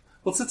go away.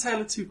 What's the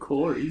tale of two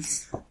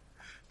Coreys?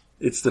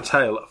 It's the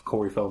tale of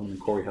Corey Feldman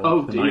and Corey Haim Oh,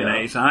 in the dear.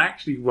 1980s. I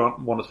actually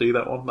want to see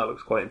that one. That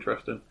looks quite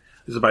interesting.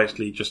 It's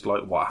basically just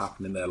like what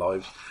happened in their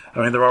lives.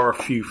 I mean, there are a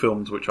few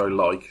films which I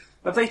like.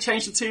 Have they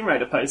changed the Tomb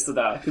Raider poster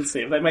there? I can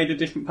see. Have they made a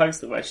different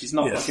poster where she's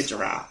not like a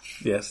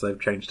giraffe? Yes, they've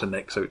changed her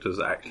neck so it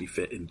does actually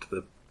fit into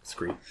the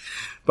screen.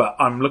 But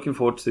I'm looking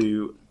forward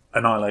to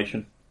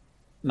Annihilation.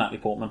 Natalie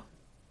Portman.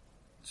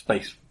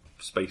 Space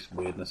space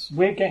weirdness.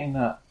 We're getting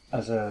that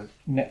as a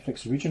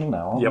Netflix original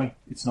now, aren't Yep. we?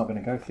 It's not going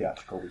to go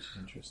theatrical, which is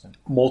interesting.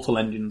 Mortal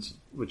Engines,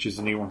 which is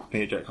the new one from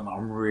Peter Jackson.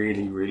 I'm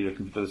really, really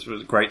looking for this. It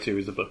was a great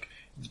series of book.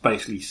 It's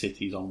basically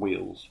cities on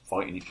wheels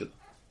fighting each other.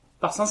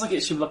 That sounds like it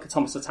should be like a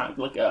Thomas the Tank,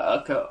 like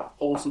a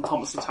awesome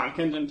Thomas the Tank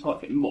engine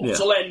type thing.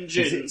 Mortal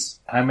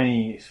Engines. How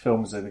many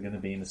films are there going to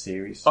be in the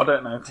series? I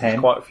don't know. 'Cause 10, there's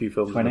quite a few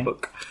films 20? in the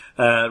book.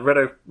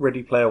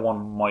 Ready Player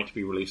One might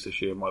be released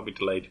this year. Might be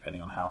delayed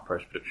depending on how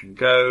post-production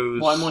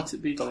goes. Why might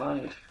it be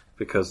delayed?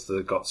 Because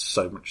they've got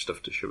so much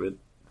stuff to shove in.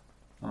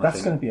 And I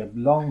That's think- going to be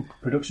a long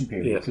production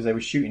period Yeah. because they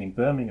were shooting in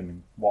Birmingham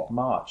in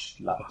March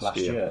last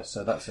year. year.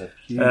 So that's a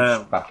huge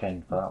back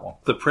end for that one.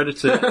 The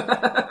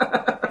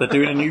Predator. They're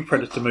doing a new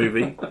Predator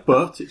movie,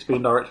 but it's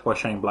being directed by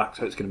Shane Black,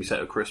 so it's going to be set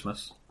at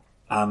Christmas.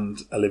 And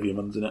Olivia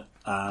Munn's in it,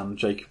 and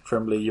Jacob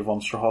Tremblay, Yvonne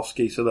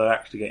Strahovski, so they're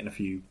actually getting a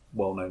few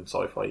well-known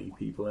sci-fi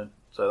people in,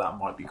 so that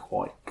might be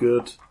quite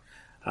good.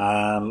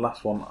 And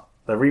last one,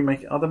 they're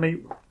remaking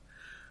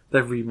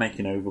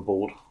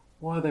Overboard.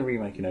 Why are they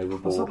remaking Was that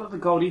Overboard? like the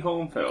Goldie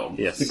Hawn film?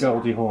 Yes, The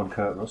Goldie Hawn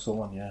Kurt Russell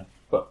one, yeah.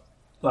 but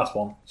last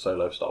one,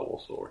 Solo Star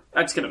Wars story.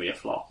 That's going to be a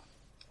flop.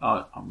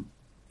 I'm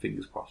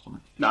fingers crossed on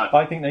it. No.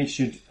 I think they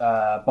should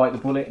bite the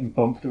bullet and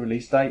bump the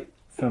release date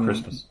from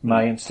Christmas.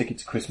 May and stick it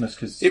to Christmas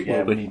because It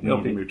will we be. need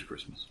It'll be it. moved to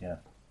Christmas. Yeah.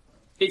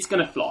 It's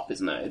going to flop,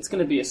 isn't it? It's going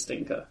to be a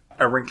stinker.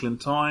 A Wrinkle in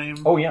Time.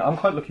 Oh yeah, I'm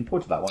quite looking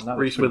forward to that one. That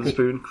Reese looks pretty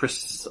good. Witherspoon,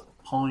 Chris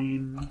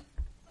Pine.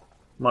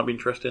 Might be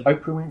interesting.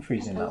 Oprah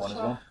Winfrey's in that one as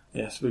well.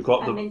 Yes, we've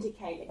got And the. Mindy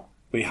Kaling.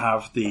 We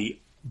have the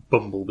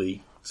Bumblebee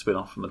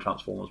spin-off from the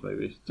Transformers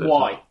movies. So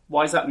Why?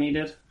 Why is that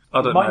needed? I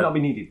It don't might know. not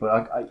be needed,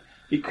 but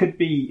it could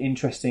be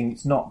interesting.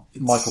 It's not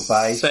Michael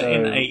Bay. Set so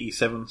in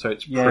 '87, so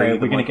it's Yeah, pre we're the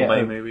gonna Michael get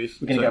Bay a- movies.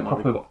 We're going so to it get a might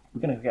be proper. quite-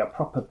 We're going to get a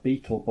proper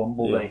Beetle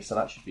Bumblebee, Yeah. so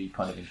that should be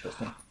kind of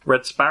interesting.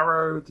 Red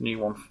Sparrow, the new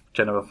one,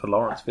 Jennifer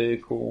Lawrence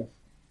vehicle.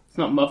 It's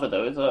not Mother,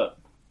 though, is it?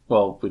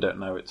 Well, we don't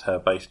know. It's her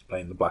based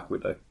playing the Black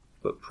Widow,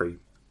 but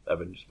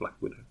pre-Avengers Black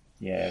Widow.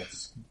 Yeah,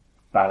 it's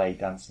ballet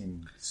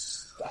dancing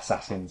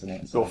assassins, isn't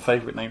it? Your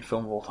favourite named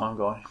film of all time,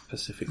 Guy?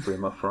 Pacific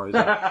Rim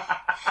Uprising.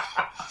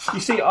 You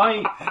see,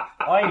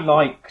 I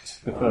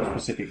liked the first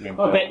Pacific Rim.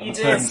 I bet film you in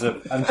did. terms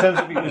of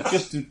it was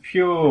just a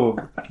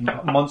pure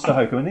monster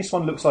hokum, and this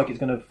one looks like it's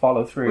going to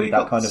follow through Well, you that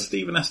got kind of.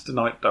 Stephen Esther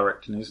Knight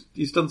directing.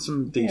 He's done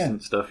some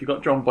decent stuff. You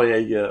got John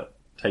Boyega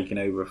taking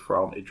over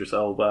from Idris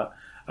Elba.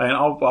 I mean,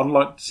 I'd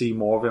like to see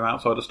more of him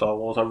outside of Star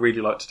Wars. I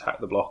really like to attack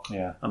the block,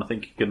 Yeah. and I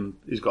think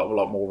he's got a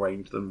lot more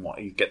range than what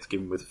he gets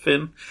given with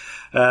Finn.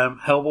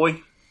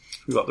 Hellboy.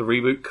 We've got the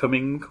reboot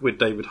coming with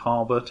David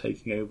Harbour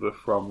taking over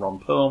from Ron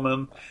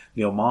Perlman.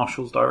 Neil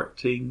Marshall's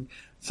directing.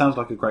 Sounds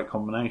like a great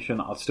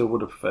combination. I still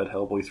would have preferred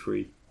Hellboy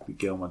 3 with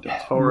Guillermo del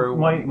Toro.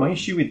 My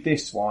issue with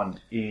this one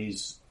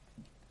is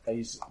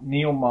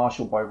Neil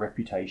Marshall, by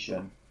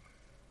reputation,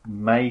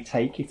 may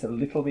take it a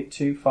little bit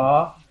too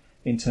far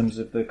in terms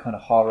of the kind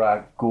of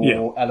horror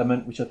gore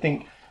element, which I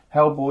think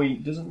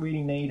Hellboy doesn't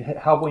really need.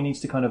 Hellboy needs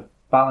to kind of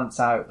balance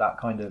out that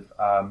kind of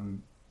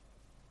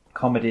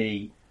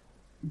comedy,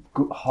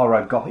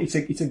 horror.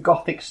 It's a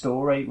gothic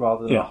story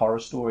rather than a horror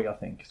story, I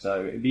think.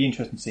 So it'd be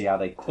interesting to see how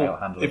they'll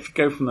handle it. If you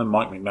go from the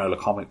Mike Mignola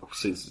comic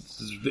books,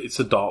 it's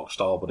a dark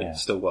style, but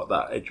it's still got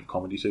that edge of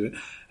comedy to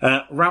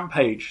it.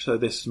 Rampage, so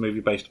this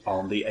movie based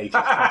on the 80s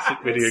classic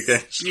video game.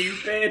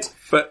 Stupid.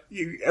 But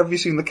have you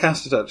seen the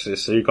cast attached to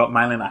this? So you've got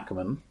Malin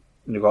Ackerman,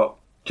 and you've got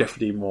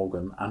Jeffrey Dean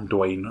Morgan, and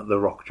Dwayne The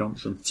Rock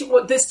Johnson. Do you know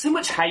what? There's too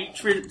much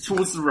hatred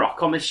towards The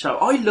Rock on this show.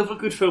 I love a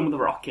good film with The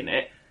Rock in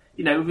it.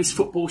 You know, with his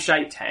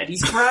football-shaped head.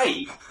 He's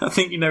great. I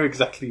think you know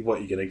exactly what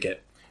you're going to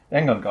get.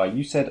 Hang on, Guy.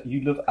 You said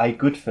you love a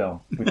good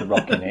film with The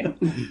Rock in it.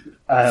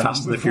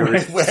 Fast and the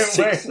Furious.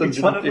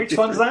 Which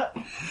one's that?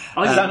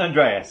 San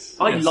Andreas.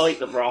 I Yes. like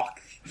The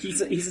Rock.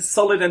 He's a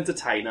solid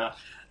entertainer.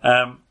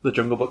 The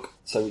Jungle Book.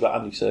 So we've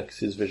got Andy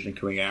Serkis's version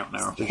coming out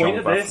now after Point Jean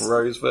of this.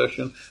 Favreau's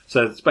version.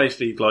 So it's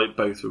basically like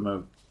both of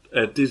them.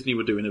 Disney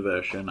were doing a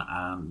version,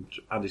 and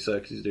Andy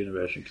Serkis is doing a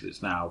version because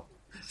it's now.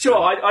 Sure,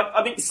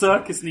 I think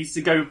Circus needs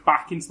to go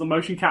back into the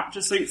motion capture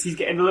suits. He's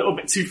getting a little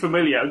bit too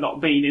familiar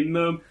not being in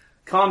them.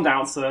 Calm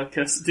down,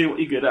 Circus. Do what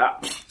you're good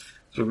at.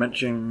 So we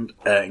mentioned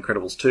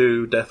Incredibles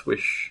 2, Death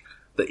Wish,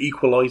 The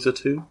Equalizer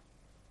 2,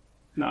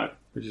 No.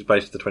 which is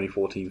based on the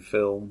 2014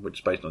 film, which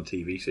is based on a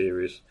TV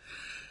series.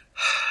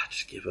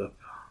 Just give up.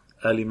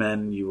 Early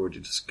Men, you already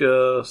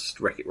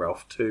discussed. Wreck-It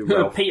Ralph 2.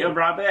 Ralph. Peter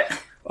Rabbit.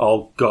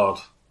 Oh, God.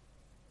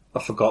 I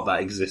forgot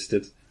that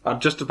existed. I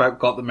just about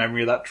got the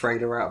memory of that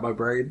trailer out of my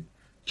brain.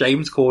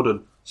 James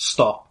Corden,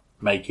 stop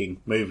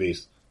making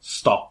movies.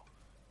 Stop.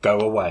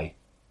 Go away.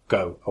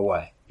 Go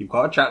away. You've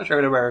got a chat show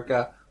in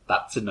America.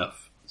 That's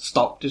enough.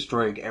 Stop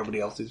destroying everybody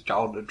else's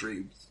childhood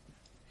dreams.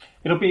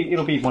 It'll be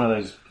one of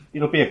those.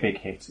 It'll be a big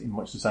hit in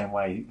much the same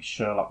way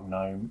Sherlock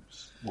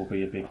Gnomes will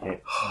be a big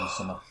hit in the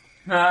summer.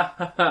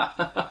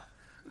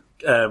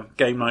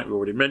 Game Night we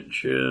already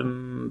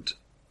mentioned.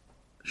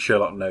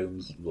 Sherlock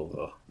Gnomes.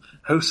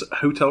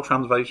 Hotel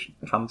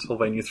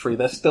Transylvania 3.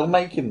 They're still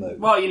making those.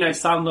 Well, you know,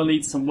 Sandler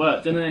needs some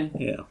work, doesn't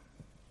he? Yeah.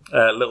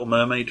 Little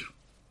Mermaid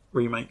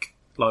remake.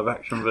 live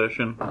action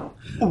version.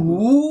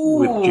 Ooh,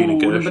 With Gina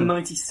Gershon. number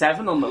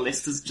 97 on the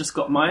list has just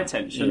got my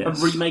attention.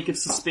 Yes. A remake of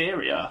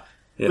Suspiria.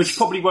 Yes. Which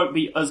probably won't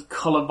be as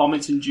colour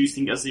vomit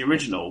inducing as the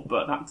original,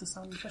 but that does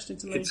sound interesting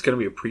to me. It's going to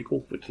be a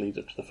prequel, which leads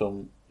up to the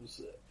film.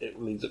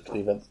 It leads up to the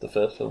events of the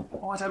first film.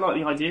 Oh, I don't like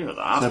the idea of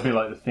So that. a bit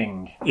like The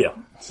Thing. Yeah.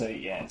 So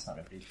yeah, it's not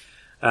going to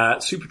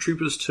be. Super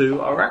Troopers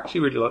 2. I actually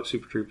really liked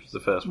Super Troopers, the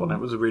first one. It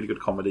was a really good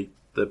comedy.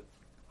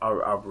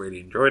 I've really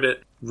enjoyed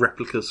it.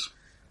 Replicas,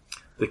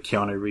 the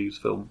Keanu Reeves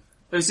film.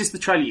 Is this the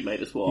trailer you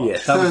made us watch?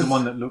 Yes. That was the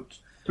one that looked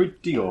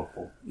pretty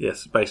awful.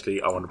 Yes,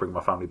 basically, I want to bring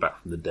my family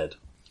back from the dead.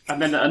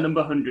 And then at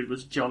number 100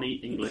 was Johnny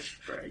English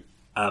 3.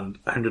 And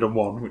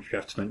 101, which we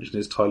have to mention,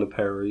 is Tyler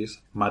Perry's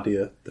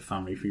Madea, The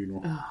Family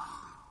Funeral.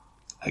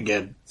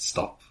 Again,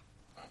 stop.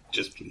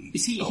 Just please.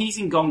 Is he? stop. He's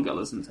in Gone Girl,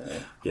 isn't he?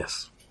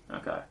 Yes.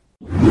 Okay.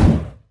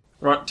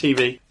 Right,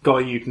 TV. Guy,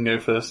 you can go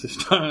first this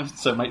time,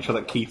 so make sure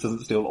that Keith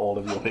doesn't steal all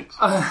of your picks.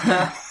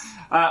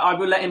 I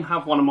will let him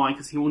have one of mine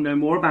because he will know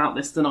more about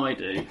this than I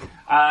do.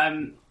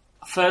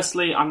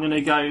 Firstly, I'm going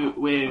to go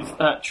with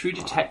True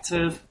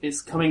Detective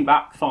is coming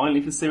back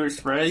finally for Series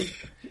 3.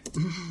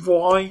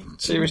 Why?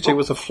 Series 2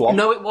 was a flop.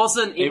 No, it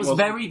wasn't. It was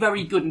wasn't. very,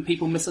 very good and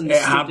people It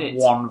misunderstood had it.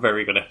 one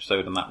very good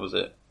episode, and that was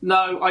it.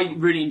 No, I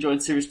really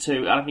enjoyed Series 2,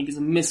 and I think it's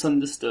a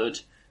misunderstood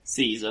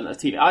season of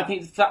TV. I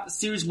think the fact that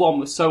Series 1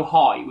 was so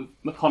high with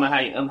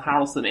McConaughey and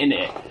Harrelson in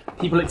it,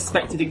 people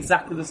expected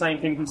exactly the same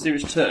thing from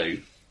Series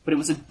 2, but it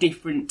was a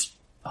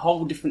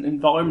whole different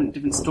environment,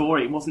 different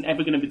story. It wasn't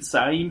ever going to be the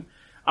same.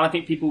 And I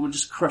think people were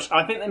just crushed.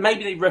 I think that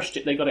maybe they rushed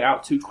it, they got it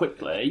out too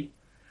quickly,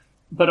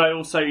 but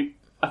I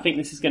think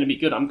this is going to be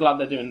good. I'm glad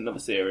they're doing another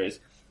series.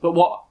 But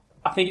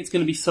I think it's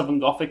going to be Southern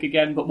Gothic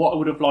again, but what I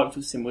would have liked to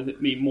have seen was it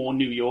be more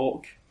New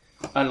York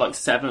and like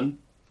Seven.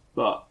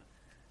 But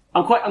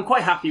I'm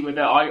quite happy with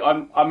it.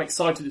 I'm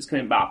excited it's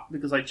coming back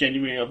because I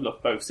genuinely have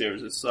loved both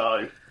series.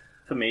 So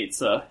for me,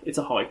 it's a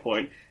high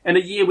point. And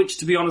a year which,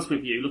 to be honest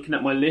with you, looking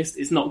at my list,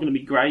 is not going to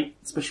be great,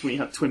 especially when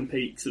you had Twin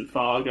Peaks and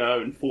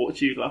Fargo and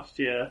Fortitude last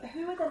year.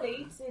 Who are the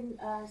leads in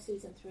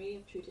season 3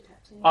 of True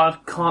Detective? I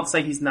can't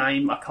say his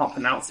name. I can't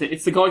pronounce it.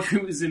 It's the guy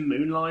who was in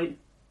Moonlight.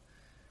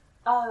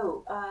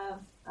 I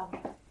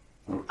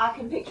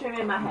can picture him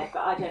in my head, but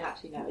I don't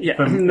actually know.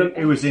 Yeah.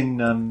 It was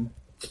in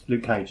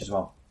Luke Cage as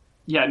well.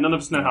 Yeah, none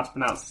of us know how to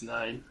pronounce his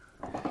name.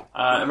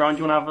 Ryan,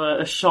 do you want to have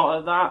a shot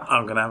at that?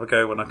 I'm going to have a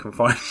go when I can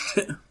find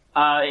it.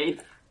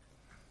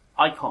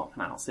 I can't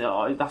pronounce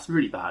it. That's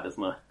really bad,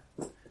 isn't it?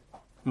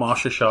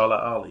 Marsha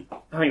Charlotte Ali.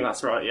 I think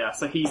that's right, yeah.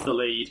 So he's the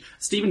lead.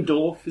 Stephen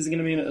Dorff is going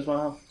to be in it as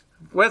well.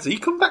 Where's he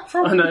come back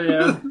from? I know,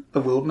 yeah. The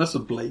Wilderness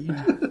of Blade.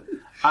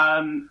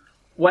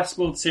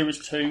 Westworld Series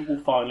 2 will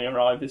finally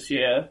arrive this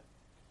year.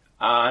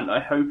 And I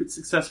hope it's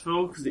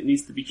successful, because it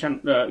needs to be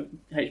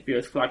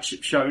HBO's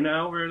flagship show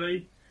now,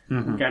 really.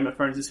 Mm-hmm. Game of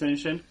Thrones is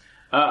finishing.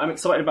 I'm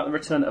excited about the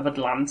return of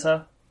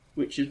Atlanta,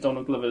 which is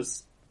Donald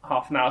Glover's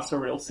half-an-hour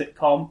surreal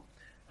sitcom.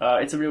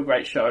 It's a real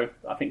great show.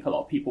 I think a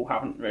lot of people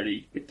haven't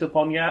really picked up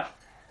on yet.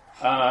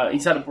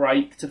 He's had a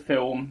break to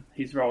film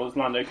his role as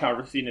Lando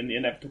Calrissian in the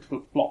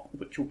inevitable flop,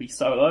 which will be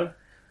Solo.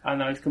 And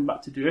now he's come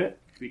back to do it.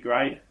 It'll be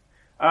great.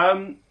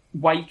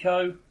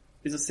 Waco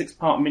is a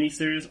 6-part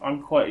miniseries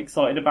I'm quite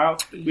excited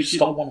about. Which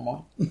stole one of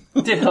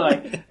mine. Did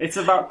I? It's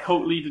about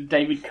cult leader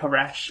David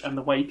Koresh and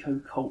the Waco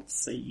cult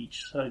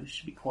siege, so this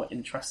should be quite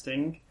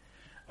interesting.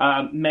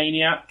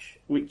 Maniac,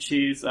 which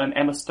is an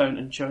Emma Stone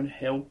and Jonah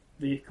Hill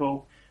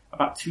vehicle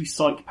about 2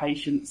 psych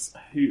patients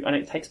and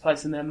it takes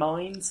place in their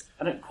minds.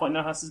 I don't quite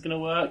know how this is going to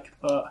work,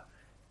 but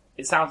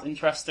it sounds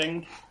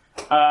interesting.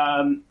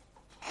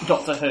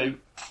 Doctor Who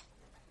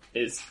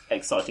is an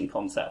exciting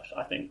concept,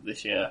 I think,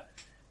 this year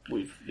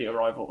with the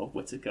arrival of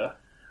Whittaker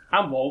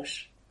and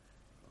Walsh.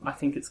 I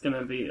think it's going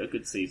to be a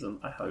good season,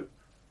 I hope.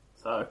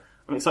 So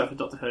I'm excited for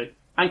Doctor Who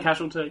and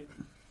Casualty.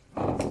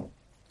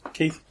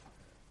 Keith?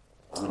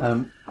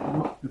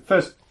 The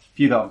first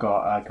few that I've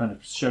got kind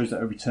of shows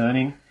that are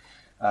returning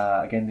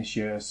again this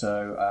year.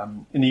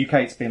 So in the UK,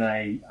 it's been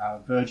a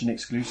Virgin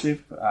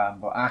exclusive,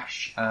 but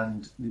Ash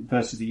and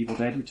versus the Evil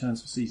Dead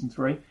returns for season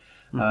 3.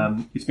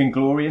 Mm-hmm. It's been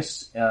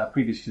glorious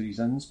previous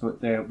seasons,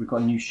 but we've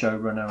got a new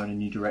showrunner and a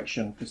new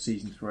direction for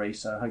season 3.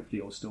 So hopefully,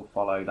 it will still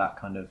follow that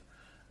kind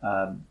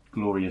of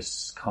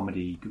glorious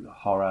comedy,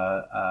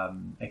 horror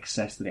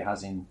excess that it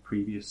has in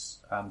previous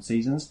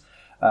seasons.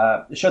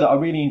 The show that I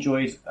really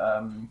enjoyed,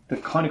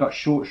 that kind of got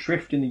short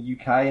shrift in the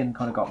UK and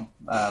kind of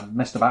got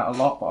messed about a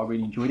lot, but I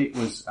really enjoyed it,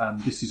 was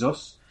This Is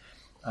Us,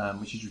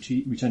 which is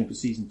returning for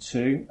season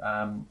 2.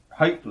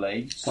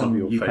 Hopefully,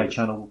 some UK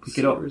channel will pick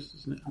it up.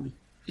 Isn't it?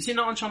 Is it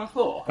not on Channel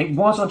 4? It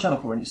was on Channel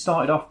 4, and it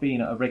started off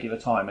being at a regular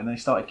time, and they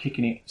started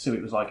kicking it, so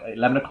it was like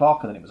 11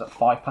 o'clock, and then it was at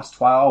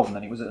 12:05, and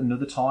then it was at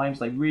another time,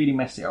 so they really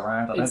messed it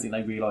around. I don't think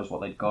they realised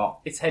what they'd got.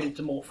 It's headed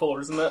to more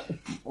 4, isn't it?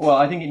 Well,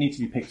 I think it needs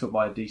to be picked up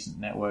by a decent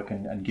network,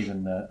 and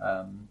given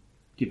the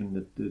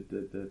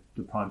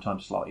prime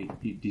time slot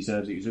it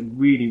deserves it. It was a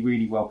really,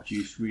 really well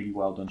produced, really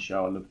well done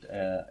show. I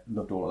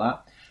loved all of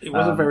that. It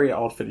was a very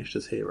odd finish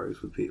as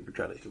Heroes with Peter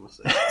Petrelli, I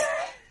must say.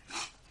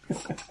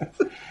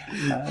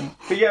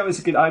 But yeah, it was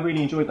good. I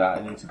really enjoyed that,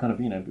 and it's kind of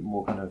a bit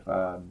more kind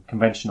of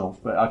conventional.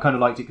 But I kind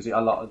of liked it because it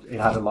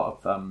had a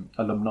lot of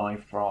alumni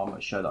from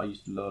a show that I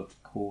used to love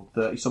called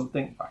 30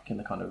 Something back in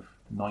the kind of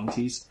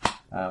 90s,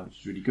 which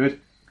is really good.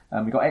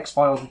 We got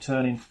X-Files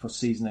returning for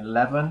season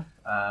 11,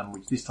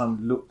 which this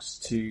time looks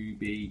to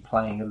be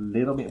playing a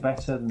little bit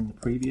better than the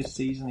previous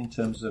season in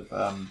terms of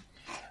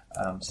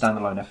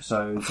standalone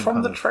episodes.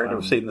 From the trailer,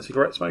 I've seen the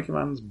cigarette smoking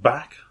man's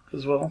back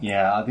as well.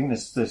 Yeah, I think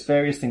there's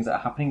various things that are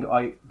happening.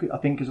 I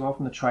think as well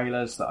from the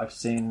trailers that I've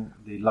seen,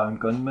 the lone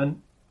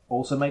gunman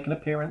also make an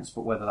appearance,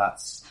 but whether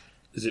that's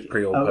is it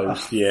pre or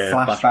post?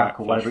 Flashback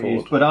or whatever it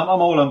is. But I'm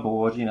all on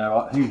board.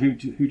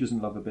 Who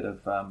doesn't love a bit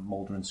of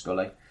Mulder and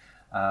Scully?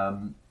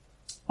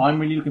 I'm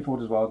really looking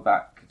forward as well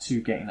back to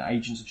getting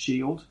Agents of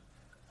S.H.I.E.L.D.,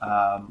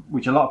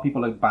 which a lot of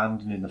people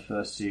abandoned in the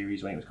first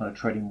series when it was kind of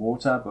treading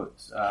water. But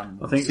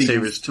I think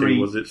series 2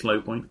 was its low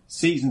point.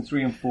 Season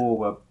 3 and 4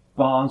 were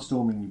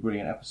barnstormingly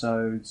brilliant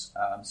episodes.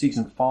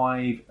 Season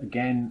 5,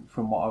 again,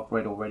 from what I've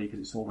read already, because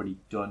it's already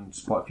done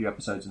quite a few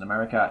episodes in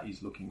America,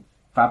 is looking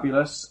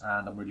fabulous,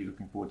 and I'm really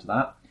looking forward to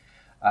that.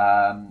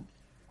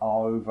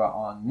 Over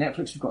on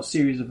Netflix, we've got a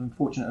series of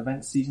Unfortunate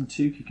Events Season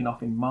 2 kicking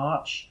off in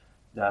March.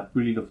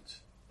 Really loved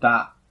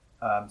that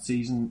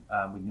season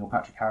with Neil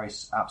Patrick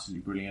Harris.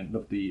 Absolutely brilliant.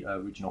 Loved the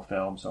original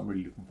film, so I'm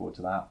really looking forward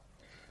to that.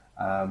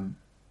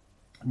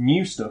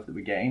 New stuff that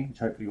we're getting, which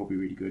hopefully will be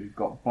really good. We've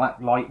got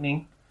Black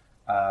Lightning,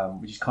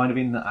 which is kind of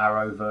in the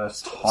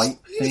Arrowverse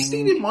type thing. You're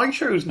stealing my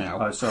shows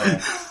now. Oh, sorry.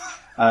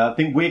 I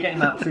think we're getting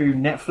that through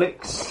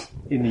Netflix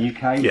in the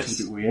UK, which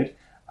is a bit weird.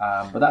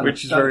 But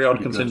which is very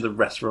odd considering the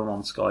rest of them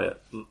on Sky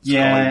at Sky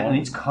yeah, 1.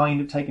 and it's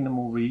kind of taking a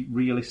more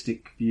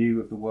realistic view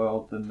of the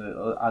world than the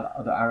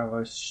other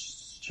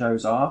Arrowverse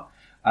shows are.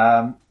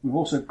 We've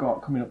also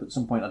got coming up at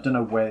some point, I don't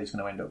know where it's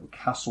going to end up, with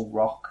Castle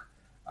Rock,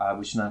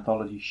 which is an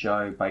anthology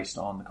show based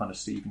on the kind of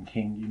Stephen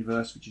King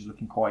universe, which is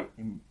looking quite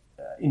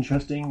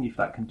interesting, if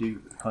that can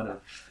do the kind of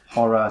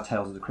horror,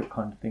 Tales of the Crypt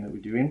kind of thing that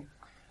we're doing.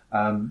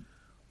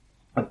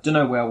 I don't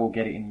know where we'll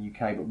get it in the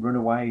UK, but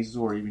Runaways has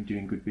already been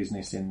doing good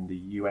business in the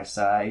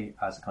USA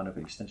as a kind of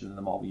extension of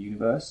the Marvel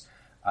Universe.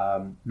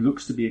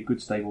 Looks to be a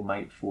good stable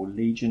mate for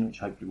Legion, which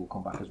hopefully will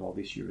come back as well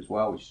this year as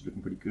well, which is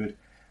looking pretty good.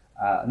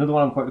 Another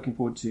one I'm quite looking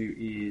forward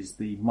to is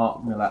the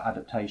Mark Millar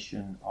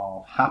adaptation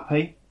of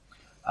Happy,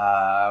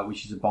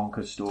 which is a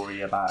bonkers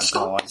story about a guy.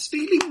 Stop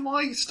stealing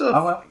my stuff.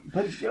 Oh, well,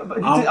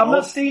 but I'm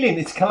not stealing.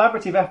 It's a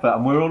collaborative effort,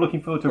 and we're all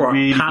looking forward to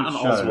really Patton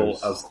good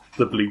shows. Oswalt as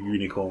the Blue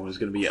Unicorn is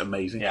going to be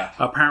amazing. Yeah.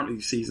 Apparently,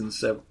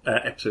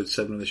 episode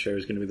 7 of the show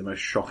is going to be the most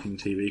shocking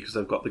TV because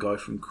they've got the guy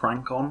from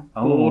Crank on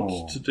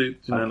board to do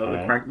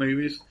the Crank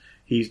movies.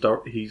 He's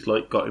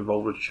like got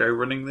involved with show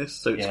running this,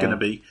 so it's going to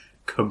be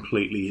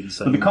completely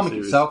insane. But the comic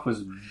itself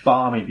was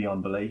balmy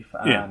beyond belief,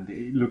 and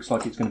it looks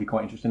like it's going to be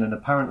quite interesting. And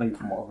apparently,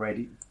 from what I've read,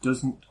 it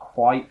doesn't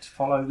quite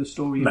follow the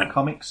story of the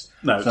comics.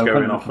 No, it's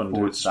going off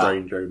onto its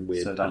strange own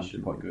weird so that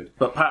should be quite good.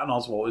 But Patton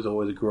Oswalt is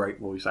always a great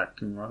voice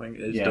acting. I think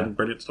he's done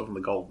brilliant stuff on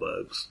the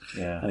Goldbergs,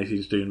 and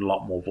he's doing a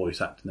lot more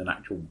voice acting than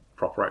actual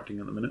proper acting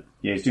at the minute.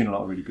 Yeah, he's doing a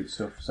lot of really good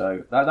stuff.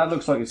 So that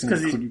looks like it's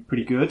going to be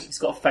pretty good. He's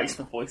got a face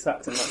for voice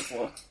acting, that's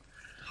what.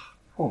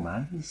 Poor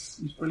man,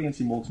 he's brilliant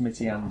in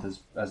Multimity and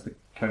as the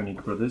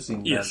Koenig brothers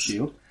in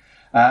S.H.I.E.L.D.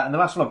 And the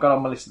last one I've got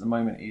on my list at the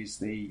moment is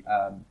the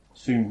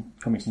soon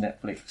coming to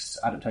Netflix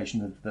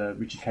adaptation of the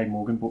Richard K.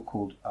 Morgan book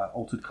called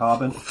Altered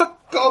Carbon. For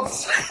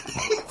God's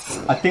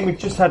sake! I think we've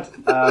just had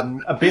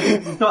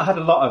we've not had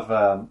a lot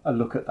of a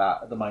look at that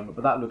at the moment,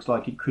 but that looks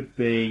like it could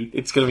be.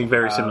 It's going to be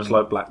very similar to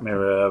like Black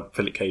Mirror,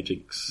 Philip K.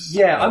 Dick's.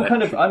 Yeah, I'm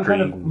kind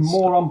of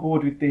more on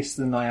board with this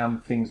than I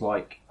am things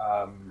like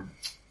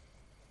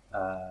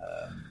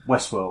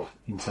Westworld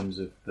in terms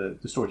of the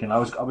storytelling.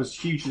 I was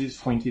hugely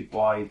disappointed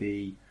by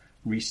the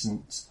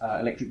recent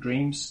Electric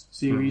Dreams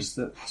series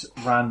that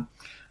ran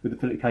with the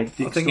Philip K. Dick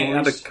stories. I think it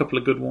had a couple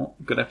of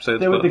good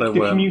episodes.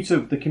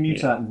 The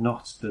Commuter,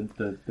 not the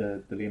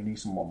Liam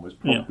Neeson one, was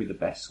probably the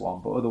best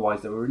one, but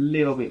otherwise they were a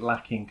little bit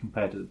lacking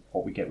compared to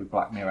what we get with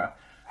Black Mirror.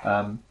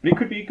 But it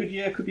could be a good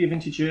year, it could be a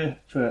vintage year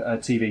for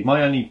TV.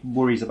 My only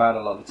worries about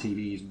a lot of the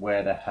TV is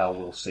where the hell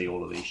we'll see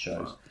all of these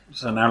shows.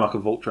 So now, like a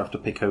vulture, I have to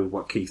pick over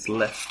what Keith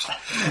left.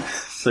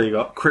 So you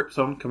got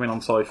Krypton coming on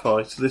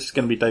Sci-Fi. So this is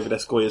going to be David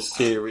S. Goya's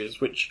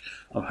series, which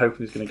I'm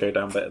hoping is going to go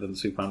down better than the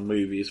Superman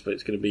movies, but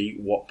it's going to be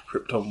what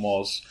Krypton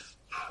was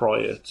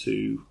prior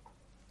to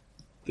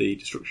the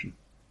destruction.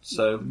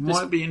 So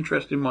might be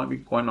interesting, might be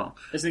quite not.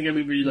 Isn't it going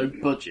to be really low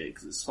budget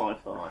because it's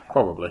sci-fi?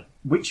 Probably.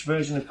 Which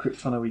version of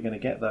Krypton are we going to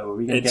get though?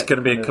 It's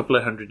going to be a couple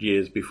of hundred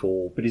years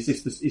before. But is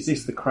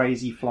this the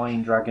crazy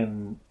flying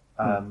dragon?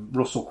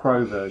 Russell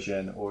Crowe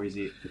version, or is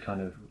it the kind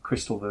of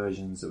crystal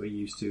versions that we're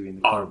used to in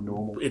the kind of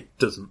normal? It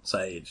doesn't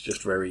say. It's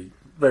just very,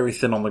 very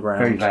thin on the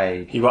ground. Very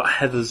vague. You've got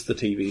Heathers, the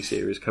TV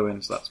series,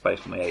 coming, so that's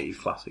based on the 80s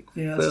classic.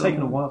 Yeah, it's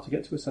taken a while to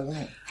get to us,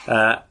 hasn't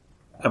it?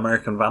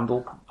 American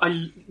Vandal.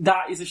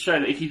 That is a show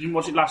that if you didn't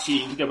watch it last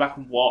year, you can go back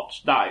and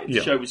watch. That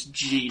show was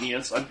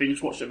genius. I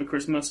binge watched it over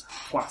Christmas.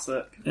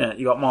 Classic. Yeah,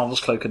 you got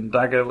Marvel's Cloak and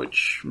Dagger,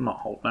 which I'm not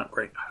holding out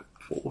great hope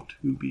for,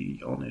 to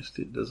be honest.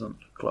 It doesn't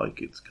look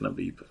like it's going to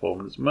be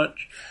performing as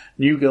much.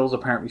 New Girl's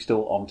apparently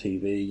still on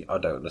TV. I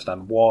don't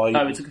understand why.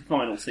 Oh, it's a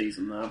final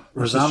season now.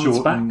 Roseanne's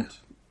back.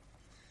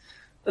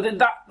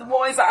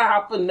 Why has that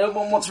happened? No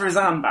one wants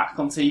Roseanne back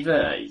on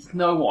TV.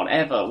 No one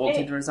ever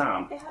wanted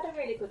Roseanne. It had a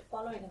really good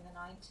following in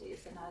the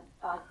 90s, and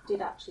I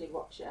did actually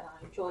watch it and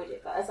I enjoyed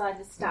it. But as I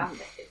understand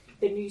it,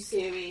 the new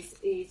series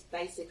is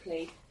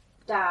basically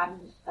Dan,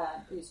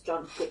 who's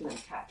John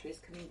Goodman's character, is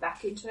coming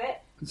back into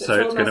it. So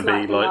it's going to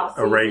be like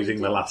erasing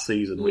the last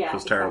season, which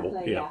was terrible.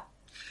 Exactly, yeah.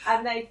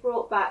 And they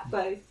brought back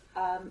both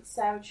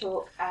Sarah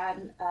Chalke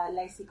and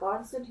Lacey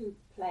Goranson, who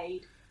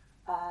played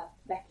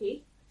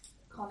Becky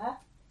Connor.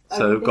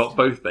 So we've got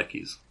both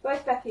Beckys.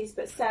 Both Beckys,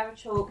 but Sarah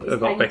Chalke is We've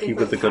got Becky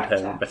with the good character.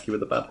 hair and Becky with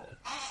the bad hair.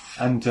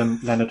 And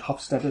Leonard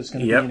Hofstadter's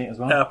going to be in it as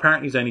well.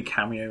 Apparently he's only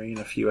cameoing in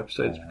a few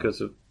episodes because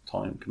of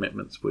time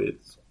commitments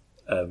with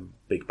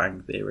Big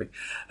Bang Theory.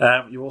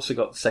 You've also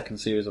got the second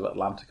series of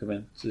Atlanta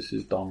coming. So this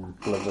is Don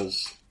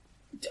Glover's...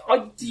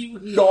 Do you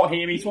not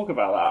hear me talk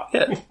about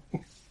that?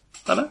 Yeah.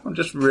 I know, I'm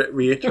just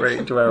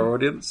reiterating to our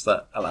audience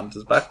that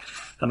Atlanta's back.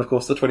 And of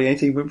course the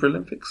 2018 Winter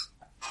Olympics,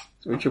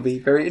 which will be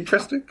very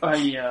interesting.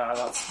 Yeah,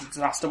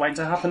 that's the way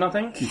to happen, I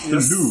think.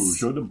 It's the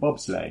luge or the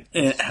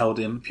bobsleigh. Held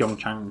in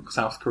Pyeongchang,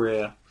 South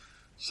Korea.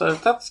 So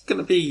that's going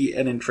to be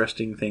an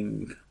interesting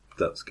thing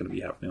that's going to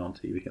be happening on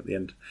TV at the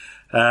end.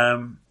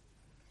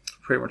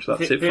 Pretty much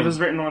that's it. It was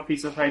written on a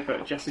piece of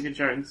paper, Jessica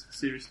Jones,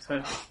 Series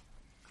 2.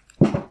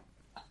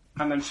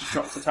 And then she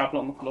drops the tablet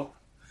on the floor.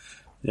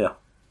 Yeah.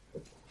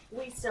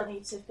 We still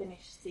need to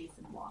finish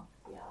season 1.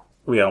 Yeah.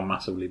 We are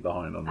massively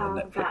behind on the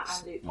Netflix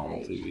that and Luke Marvel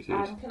Cage. TV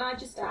series. Can I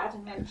just add a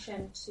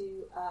mention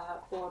to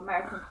for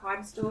American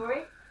Crime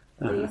Story,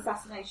 the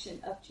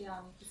assassination of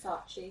Gianni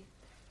Versace.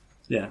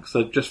 Yeah, because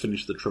they've just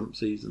finished the Trump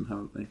season,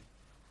 haven't they?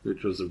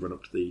 Which was the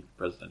run-up to the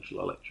presidential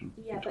election.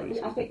 Yeah, but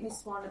I think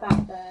this one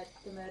about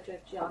the murder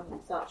of Gianni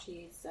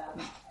Versace is...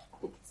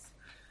 it's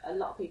a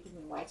lot of people have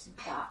been waiting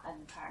for that, and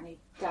apparently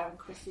Darren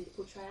Christie's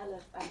portrayal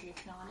of Andrew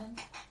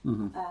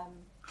Cunanan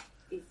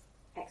is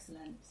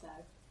excellent, so...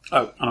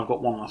 Oh, and I've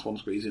got one last one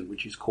squeeze in,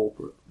 which is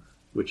Corporate,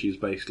 which is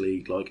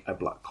basically like a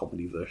black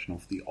comedy version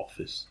of The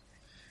Office.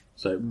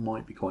 So it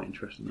might be quite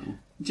interesting. Now.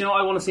 Do you know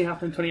what I want to see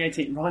happen in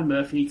 2018? Ryan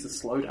Murphy needs to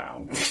slow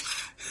down.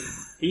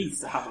 He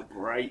needs to have a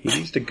break. He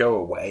needs to go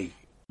away.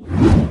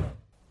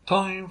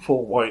 Time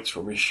for White's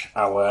Rubbish,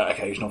 our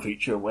occasional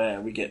feature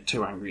where we get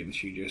too angry in the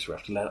studio, so we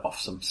have to let off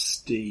some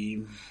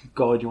steam.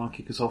 Guy, do you want to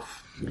kick us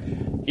off?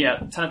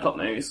 Yeah, 10 o'clock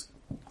news.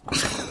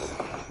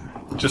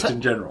 Just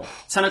in general.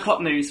 10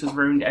 o'clock news has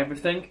ruined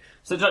everything.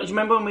 So do you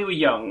remember when we were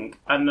young,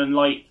 and then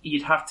like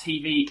you'd have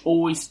TV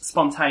always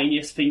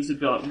spontaneous, things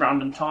would be on at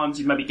random times,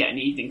 you'd maybe get an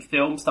evening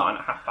film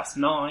starting at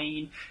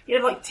 9:30. You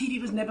know, like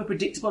TV was never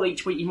predictable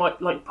each week. You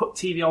might like put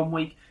TV on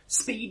week.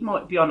 Speed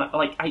might be on at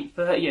like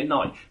 8:30 at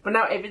night. But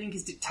now everything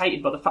is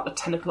dictated by the fact that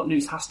 10 o'clock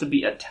news has to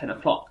be at 10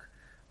 o'clock.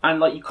 And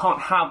like you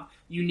can't have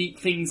unique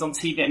things on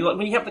TV. And like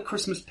when you have the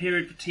Christmas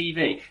period for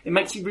TV, it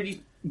makes you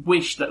really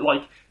wish that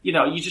like, you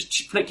know, you're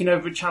just flicking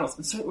over channels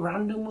and something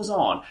random was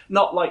on.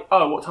 Not like,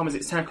 oh, what time is it?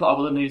 It's 10 o'clock,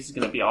 well the news is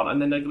going to be on.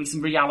 And then there'll be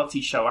some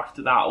reality show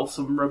after that or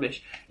some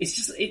rubbish. It's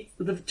just,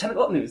 the 10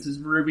 o'clock news has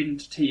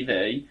ruined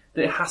TV,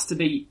 that it has to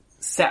be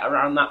set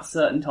around that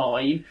certain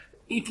time.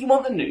 If you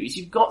want the news,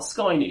 you've got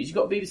Sky News, you've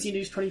got BBC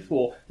News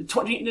 24.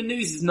 The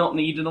news is not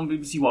needed on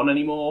BBC One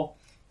anymore.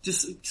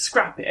 Just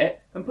scrap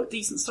it and put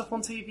decent stuff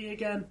on TV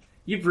again.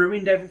 You've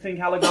ruined everything,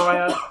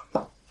 Halagaya.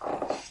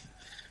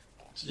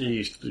 You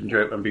used to enjoy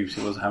it when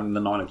BBC was having the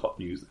 9 o'clock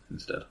news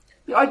instead.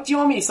 Do you know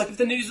what I mean? It's like if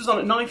the news was on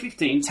at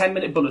 9:15,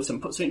 10-minute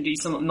bulletin, put something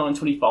decent at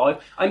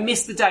 9:25. I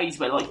miss the days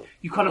where like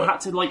you kind of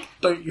had to like...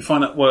 Don't you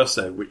find that worse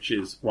though, which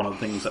is one of the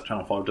things that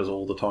Channel 5 does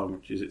all the time,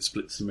 which is it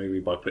splits the movie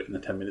by putting the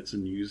 10 minutes of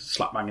news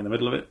slap bang in the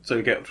middle of it. So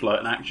you get like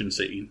an action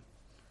scene,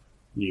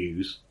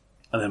 news,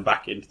 and then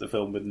back into the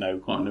film with no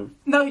kind of...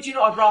 No, do you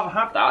know, I'd rather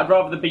have that. I'd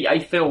rather there be a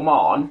film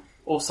on,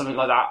 or something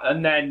like that,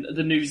 and then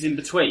the news in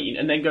between,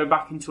 and then go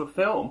back into a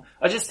film.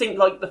 I just think,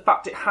 like, the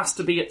fact it has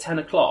to be at 10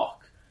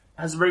 o'clock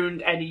has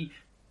ruined any,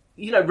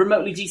 you know,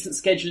 remotely decent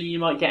scheduling you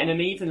might get in an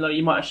evening. Like,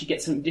 you might actually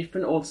get something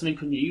different or something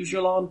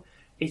unusual on.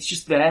 It's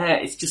just there.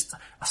 It's just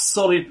a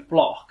solid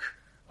block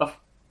of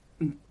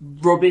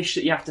rubbish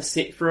that you have to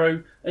sit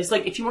through. It's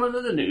like, if you want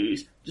another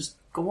news, just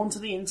go onto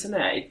the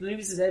internet. The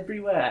news is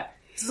everywhere.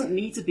 It doesn't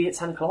need to be at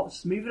 10 o'clock.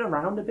 Just move it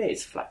around a bit.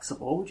 It's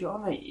flexible. Do you know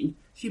what I mean?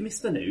 If you miss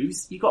the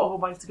news, you've got other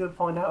ways to go and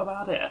find out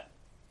about it.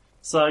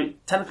 So,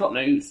 10 o'clock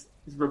news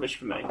is rubbish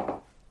for me.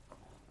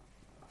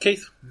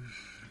 Keith?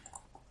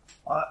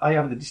 I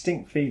have the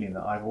distinct feeling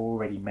that I've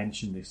already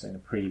mentioned this in a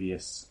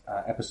previous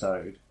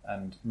episode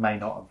and may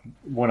not have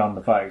won on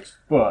the vote,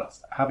 but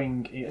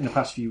having, in the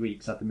past few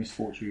weeks, had the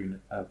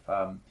misfortune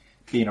of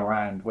being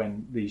around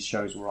when these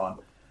shows were on,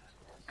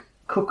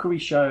 cookery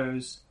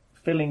shows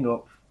filling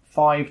up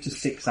 5 to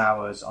 6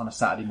 hours on a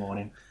Saturday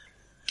morning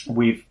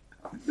with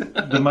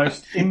the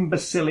most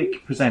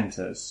imbecilic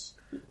presenters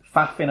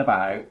faffing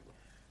about,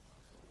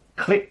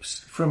 clips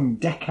from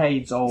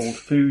decades-old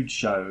food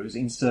shows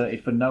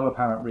inserted for no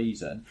apparent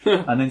reason,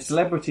 and then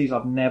celebrities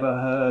I've never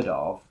heard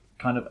of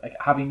kind of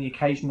having the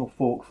occasional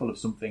forkful of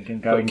something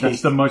and going, But Keith-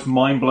 that's the most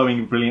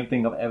mind-blowing, brilliant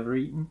thing I've ever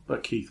eaten.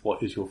 But Keith,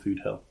 what is your food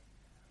hell?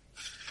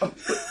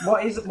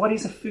 What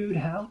is a food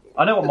hell?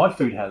 I know what my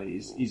food hell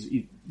is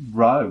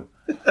roe.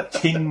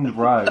 Tinned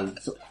roe.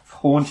 It's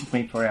haunted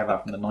me forever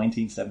from the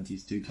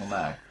 1970s till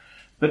now.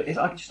 But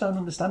I just don't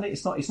understand it.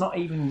 It's not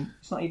even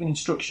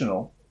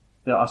instructional.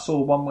 I saw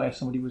one where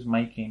somebody was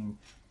making,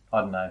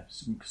 I don't know,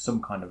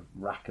 some kind of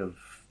rack of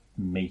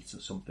meat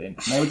or something.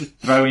 And they were just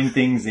throwing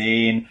things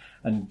in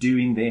and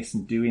doing this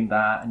and doing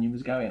that, and you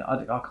was going,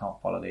 I can't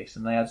follow this.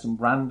 And they had some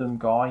random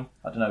guy,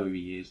 I don't know who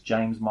he is,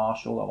 James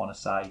Marshall, I want to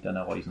say, don't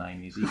know what his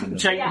name is.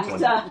 James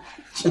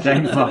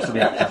James Marshall,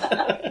 the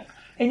actor.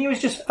 And he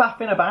was just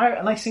faffing about,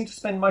 and they seemed to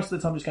spend most of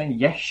the time just going,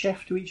 yes,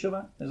 chef, to each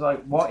other. It's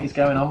like, what is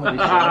going on with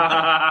this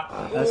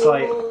show? It's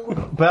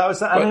like, but I was,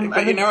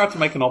 But you know how to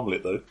make an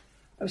omelette, though.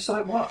 I was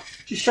like, what?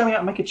 Just show me how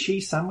to make a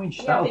cheese sandwich.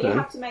 Yeah, That'll but do. you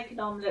have to make an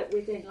omelette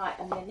within like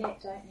a minute,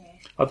 don't you?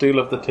 I do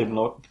love the Tim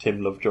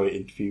Lovejoy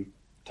interview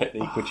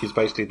technique, which is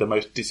basically the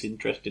most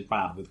disinterested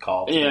man with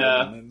carbs.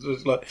 Yeah. And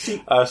it's like,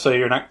 so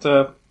you're an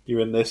actor,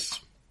 you're in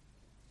this.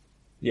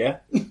 Yeah.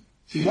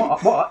 See,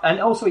 what? And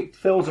also, it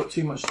fills up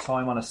too much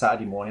time on a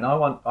Saturday morning. I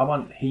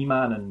want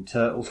He-Man and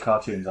Turtles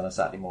cartoons on a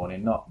Saturday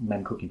morning, not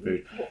men cooking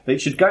food. But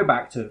it should go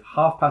back to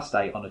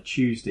 8:30 on a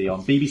Tuesday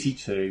on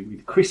BBC Two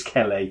with Chris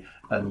Kelly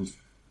and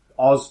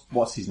Oz,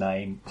 what's his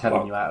name,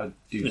 telling you how to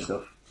do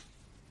stuff.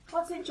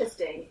 What's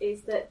interesting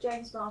is that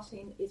James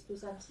Martin is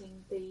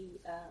presenting the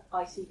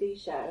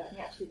ITV show, and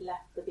he actually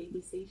left the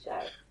BBC show.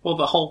 Well,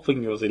 the whole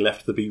thing was he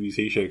left the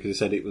BBC show because he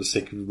said it was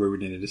sick of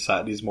ruining his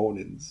Saturdays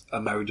mornings,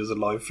 and now he does a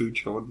live food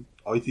show on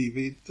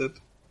ITV instead.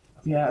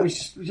 Yeah, it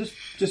was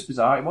just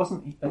bizarre. It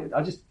wasn't.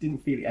 I just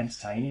didn't feel it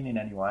entertaining in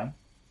any way.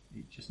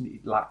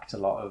 It lacked a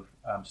lot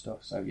of stuff.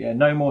 So yeah,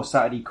 no more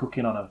Saturday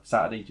cooking on a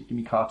Saturday. Just give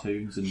me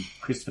cartoons and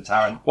Christopher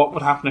Tarrant. What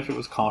would happen if it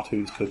was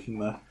cartoons cooking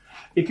there?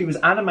 If it was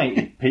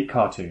animated Pete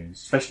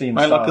cartoons, especially in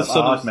the Maybe style like a of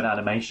sort of- Aardman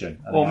animation,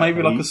 Or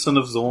maybe like a Son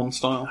of Zorn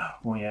style.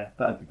 well, yeah,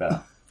 that'd be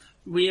better.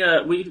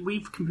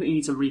 We've completely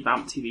need to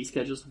revamp TV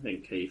schedules, I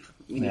think, Keith.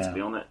 We need to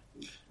be on it.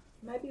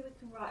 Maybe we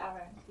can write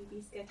our own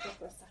TV schedule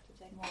for a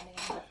Saturday morning,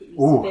 like it used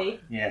to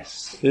be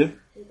Yes. Yeah.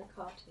 with the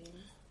cartoons.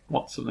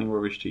 What's something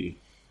rubbish to you?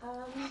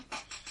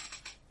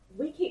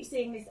 We keep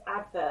seeing this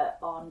advert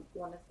on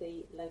one of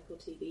the local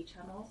TV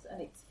channels,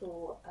 and it's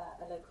for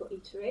a local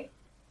eatery,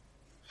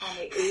 and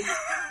it is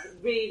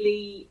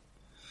really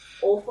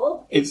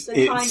awful. It's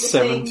the kind of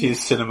 70s thing,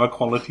 cinema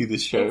quality,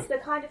 this show. It's the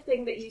kind of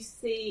thing that you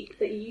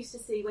used to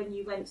see when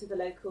you went to the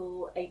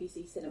local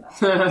ABC cinema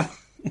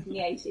in the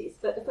 80s.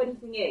 But the funny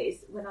thing is,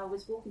 when I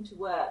was walking to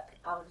work,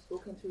 I was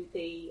walking through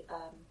the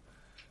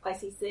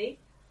ICC.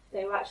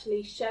 They were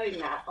actually showing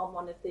that on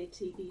one of the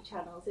TV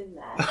channels in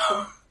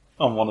there.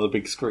 On one of the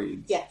big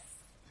screens. Yes.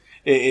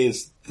 It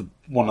is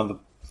one of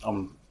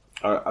the...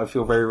 I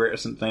feel very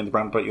reticent to name the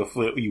brand, but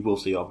you will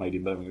see I've made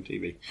in Birmingham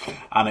TV.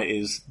 And it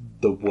is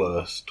the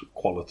worst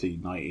quality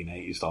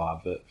 1980s style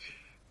advert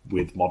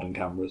with modern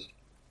cameras.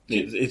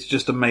 It's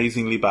just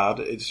amazingly bad.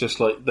 It's just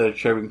like they're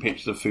showing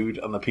pictures of food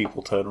and the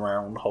people turn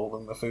around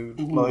holding the food.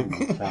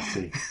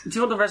 Classy. Do you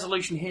know what the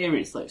resolution here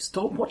is, though?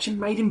 Stop watching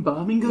Made in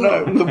Birmingham.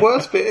 No, the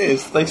worst bit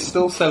is they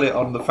still sell it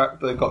on the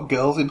fact that they've got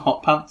girls in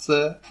hot pants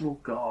there. Oh,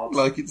 God.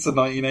 Like it's the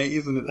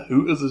 1980s and the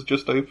Hooters has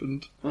just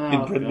opened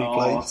in Brindley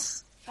God.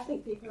 Place. I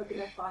think people are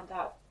going to find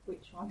out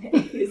which one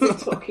it is we're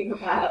talking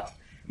about.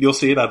 You'll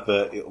see an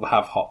advert, it'll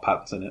have hot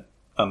pants in it.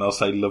 And they'll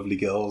say lovely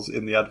girls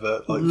in the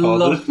advert, like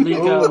Lovely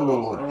Father, girls.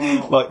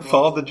 Oh, like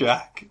Father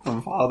Jack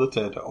from Father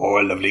Ted,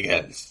 or lovely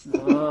girls.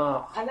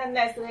 oh. And then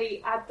there's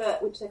the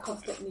advert which they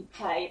constantly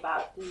play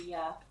about the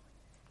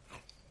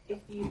if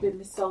you've been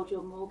missold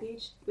your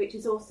mortgage, which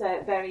is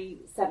also very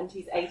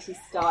 70s, 80s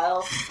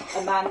style.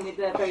 A man with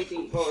a very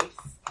deep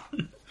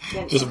voice.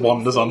 Just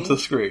wanders onto the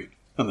screen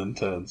and then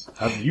turns.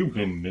 Have you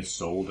been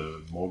missold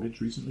a mortgage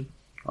recently?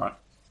 Right,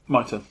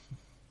 my turn.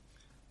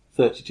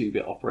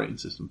 32-bit operating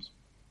systems.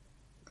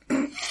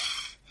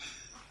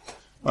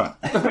 Right.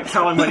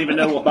 Callum won't even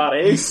know what that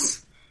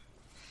is.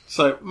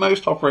 So,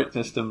 most operating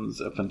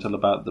systems up until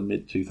about the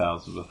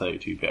mid-2000s were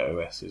 32-bit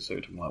OSs, so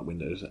talking like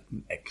Windows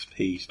and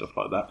XP, stuff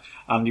like that.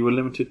 And you were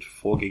limited to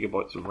 4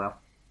 gigabytes of RAM.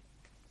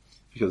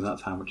 Because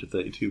that's how much a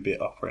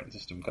 32-bit operating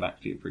system can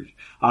actually appreciate.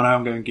 I know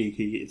I'm going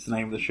geeky, it's the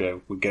name of the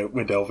show.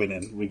 We're delving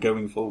in. We're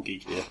going full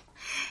geek here.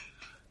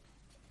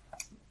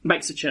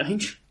 Makes a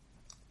change.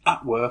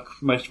 At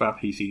work, most of our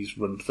PCs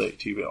run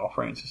 32-bit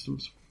operating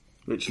systems,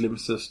 which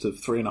limits us to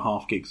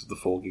 3.5 gigs of the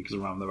 4 gigs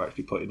of RAM they've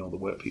actually put in all the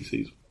work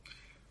PCs.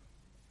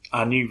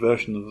 Our new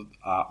version of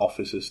our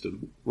Office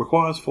system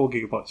requires 4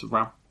 gigabytes of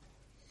RAM.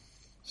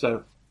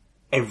 So,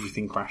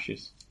 everything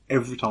crashes.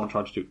 Every time I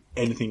try to do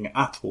anything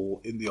at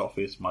all in the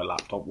office, my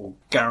laptop will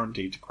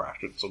guarantee to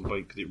crash at some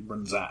point because it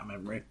runs out of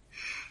memory.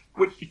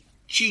 Which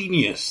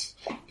genius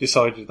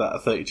decided that a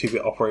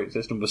 32-bit operating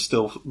system was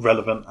still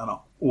relevant and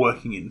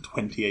working in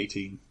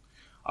 2018.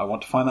 I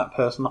want to find that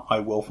person. I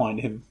will find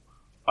him.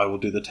 I will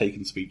do the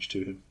taken speech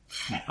to him,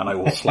 and I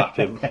will slap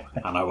him,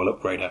 and I will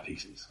upgrade our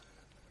PCs.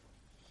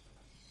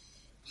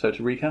 So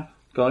to recap,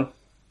 Guy,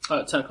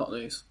 10 o'clock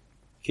news.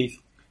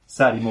 Keith,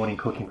 Saturday morning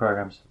cooking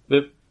programs.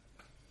 Viv,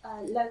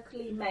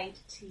 Locally made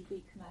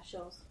TV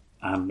commercials.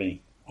 and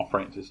me,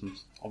 operating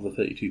systems of the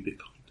 32-bit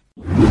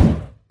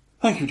kind.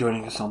 Thank you for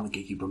joining us on the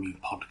Geeky Brummy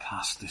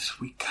podcast this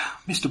week.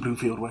 Mr.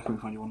 Bloomfield, where can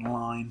we find you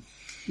online?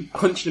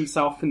 Punching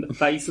himself in the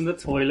face in the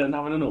toilet and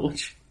having an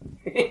orgy.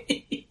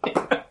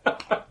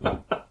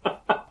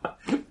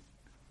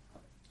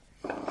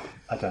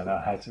 I don't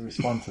know how to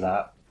respond to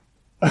that,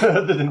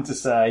 other than to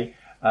say,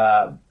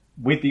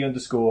 with the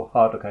 _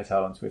 Hard Luck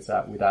Hotel on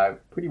Twitter,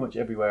 without pretty much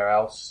everywhere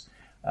else.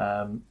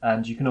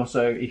 And you can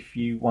also, if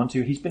you want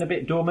to, he's been a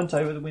bit dormant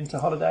over the winter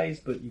holidays,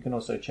 but you can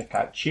also check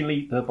out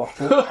Chili the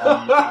Bottle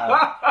on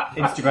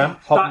Instagram,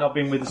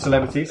 hobnobbing with the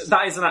celebrities.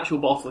 That is an actual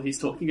bottle he's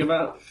talking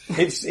about.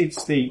 It's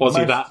the Was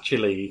he most- that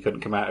chilly he couldn't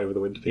come out over the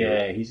winter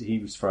period? Yeah, he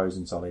was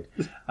frozen solid.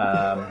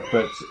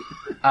 But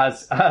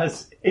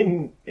as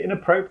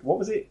inappropriate, what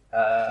was it?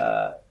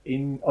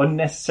 In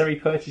unnecessary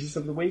purchases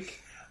of the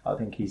week, I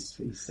think he's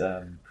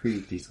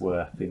proved his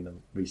worth in the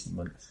recent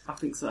months. I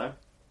think so.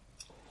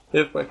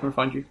 Viv, where can we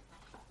find you?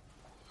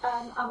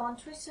 I'm on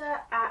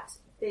Twitter at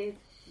Viv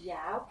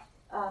Yao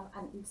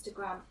and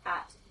Instagram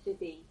at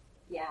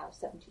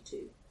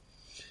ViviYao72.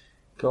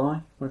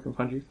 Guy, where can we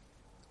find you?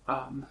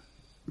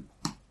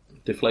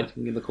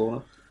 Deflating in the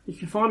corner. You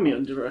can find me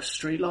under a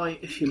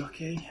streetlight if you're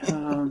lucky.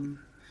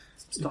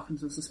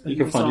 Stockings and suspenders.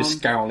 You can find on. you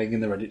scowling in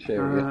the Reddit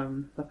area.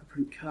 Leopard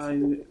print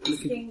coat.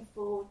 Looking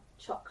for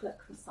chocolate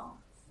croissants.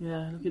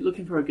 Yeah,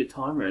 looking for a good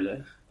time,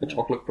 really. A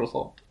chocolate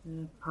croissant.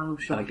 Yeah, panel And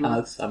a shuffler. can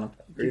of salmon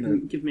Pellegrino.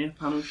 Give me a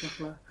panel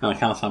shuffler. And a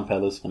can of San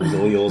Pellas, and it's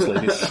all yours,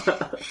 ladies.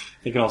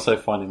 You can also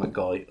find him at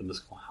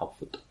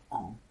Guy_Halford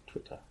on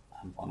Twitter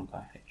and Final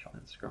Guy H on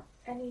Instagram.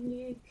 Any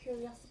new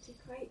curiosity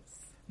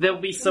crates? There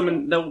will be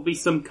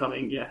some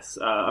coming. Yes,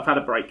 I've had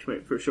a break from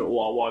it for a short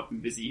while. While I've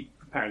been busy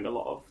preparing a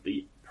lot of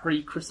the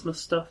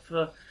pre-Christmas stuff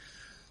for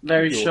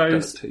various Your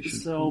shows. adaptation.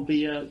 So I'll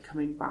be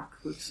coming back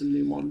with some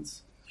new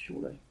ones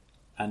shortly.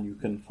 And you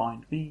can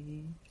find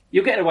me.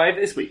 You're getting away with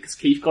it this week because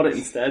Keith got it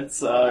instead.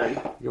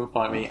 So You'll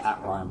find me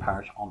at Ryan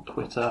Parrish on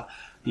Twitter.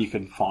 You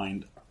can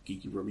find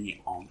Geeky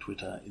Rummy on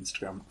Twitter,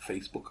 Instagram,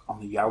 Facebook, on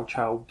the Yow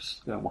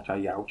Chowbs. Go and watch our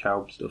Yow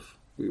Chowb stuff.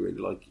 We really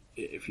like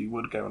it. If you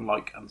would, go and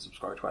like and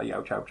subscribe to our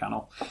Yow Chowb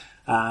channel.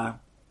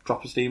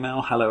 Drop us an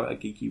email,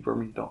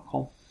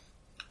 hello@geekybrummy.com.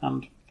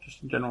 And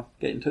just in general,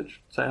 get in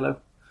touch, say hello.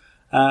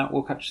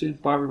 We'll catch you soon.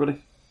 Bye,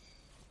 everybody.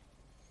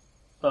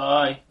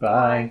 bye.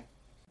 Bye.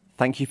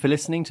 Thank you for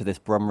listening to this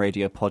Brum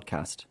Radio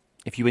podcast.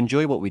 If you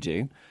enjoy what we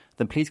do,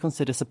 then please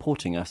consider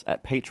supporting us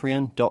at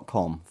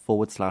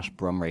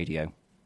patreon.com/Brum Radio.